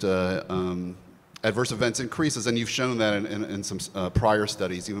increased adverse events increases, and you've shown that in some prior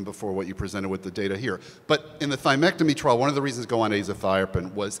studies, even before what you presented with the data here. But in the thymectomy trial, one of the reasons to go on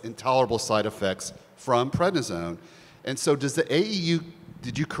azathioprine was intolerable side effects from prednisone. And so does the AEU,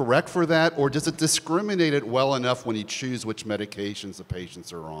 did you correct for that, or does it discriminate it well enough when you choose which medications the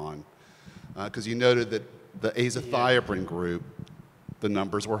patients are on? Because you noted that the azathioprine group, the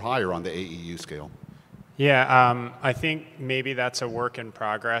numbers were higher on the AEU scale. Yeah, I think maybe that's a work in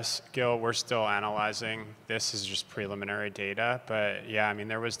progress, Gil. We're still analyzing. This is just preliminary data, but yeah, I mean,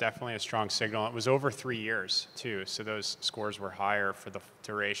 there was definitely a strong signal. It was over 3 years, too, so those scores were higher for the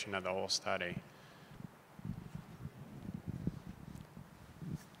duration of the whole study.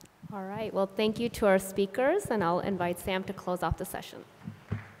 All right, well, thank you to our speakers, and I'll invite Sam to close off the session.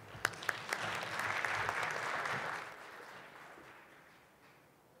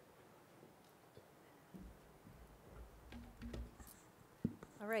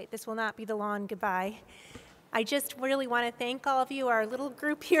 All right, this will not be the long goodbye. I just really want to thank all of you, our little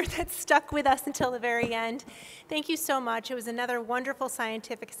group here that stuck with us until the very end. Thank you so much. It was another wonderful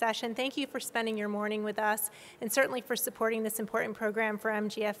scientific session. Thank you for spending your morning with us, and certainly for supporting this important program for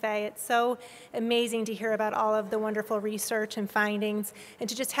MGFA. It's so amazing to hear about all of the wonderful research and findings, and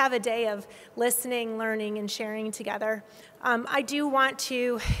to just have a day of listening, learning, and sharing together. I do want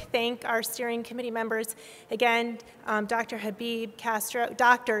to thank our steering committee members. Again, doctors Habib, Castro, and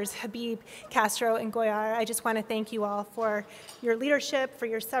Goyar. I just want to thank you all for your leadership, for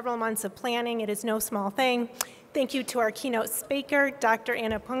your several months of planning. It is no small thing. Thank you to our keynote speaker, Dr.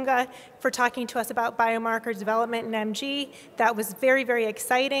 Anna Punga, for talking to us about biomarker development in MG. That was very, very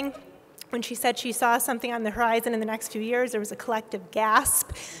exciting. When she said she saw something on the horizon in the next few years, there was a collective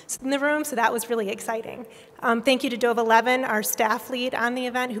gasp in the room, so that was really exciting. Thank you to Dova Levin, our staff lead on the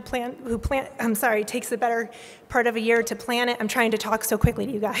event, takes the better part of a year to plan it. I'm trying to talk so quickly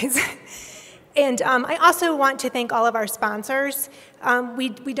to you guys. And I also want to thank all of our sponsors.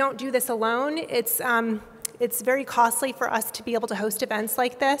 We don't do this alone. It's very costly for us to be able to host events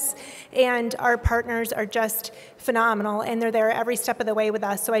like this, and our partners are just phenomenal, and they're there every step of the way with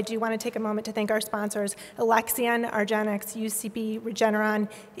us. So I do want to take a moment to thank our sponsors, Alexion, argenx, UCB, Regeneron,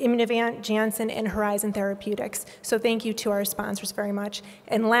 Immunovant, Janssen, and Horizon Therapeutics. So thank you to our sponsors very much.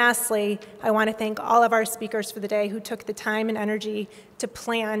 And lastly, I want to thank all of our speakers for the day who took the time and energy to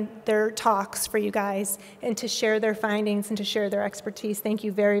plan their talks for you guys, and to share their findings and to share their expertise. Thank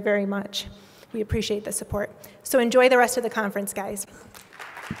you very, very much. We appreciate the support. So enjoy the rest of the conference, guys.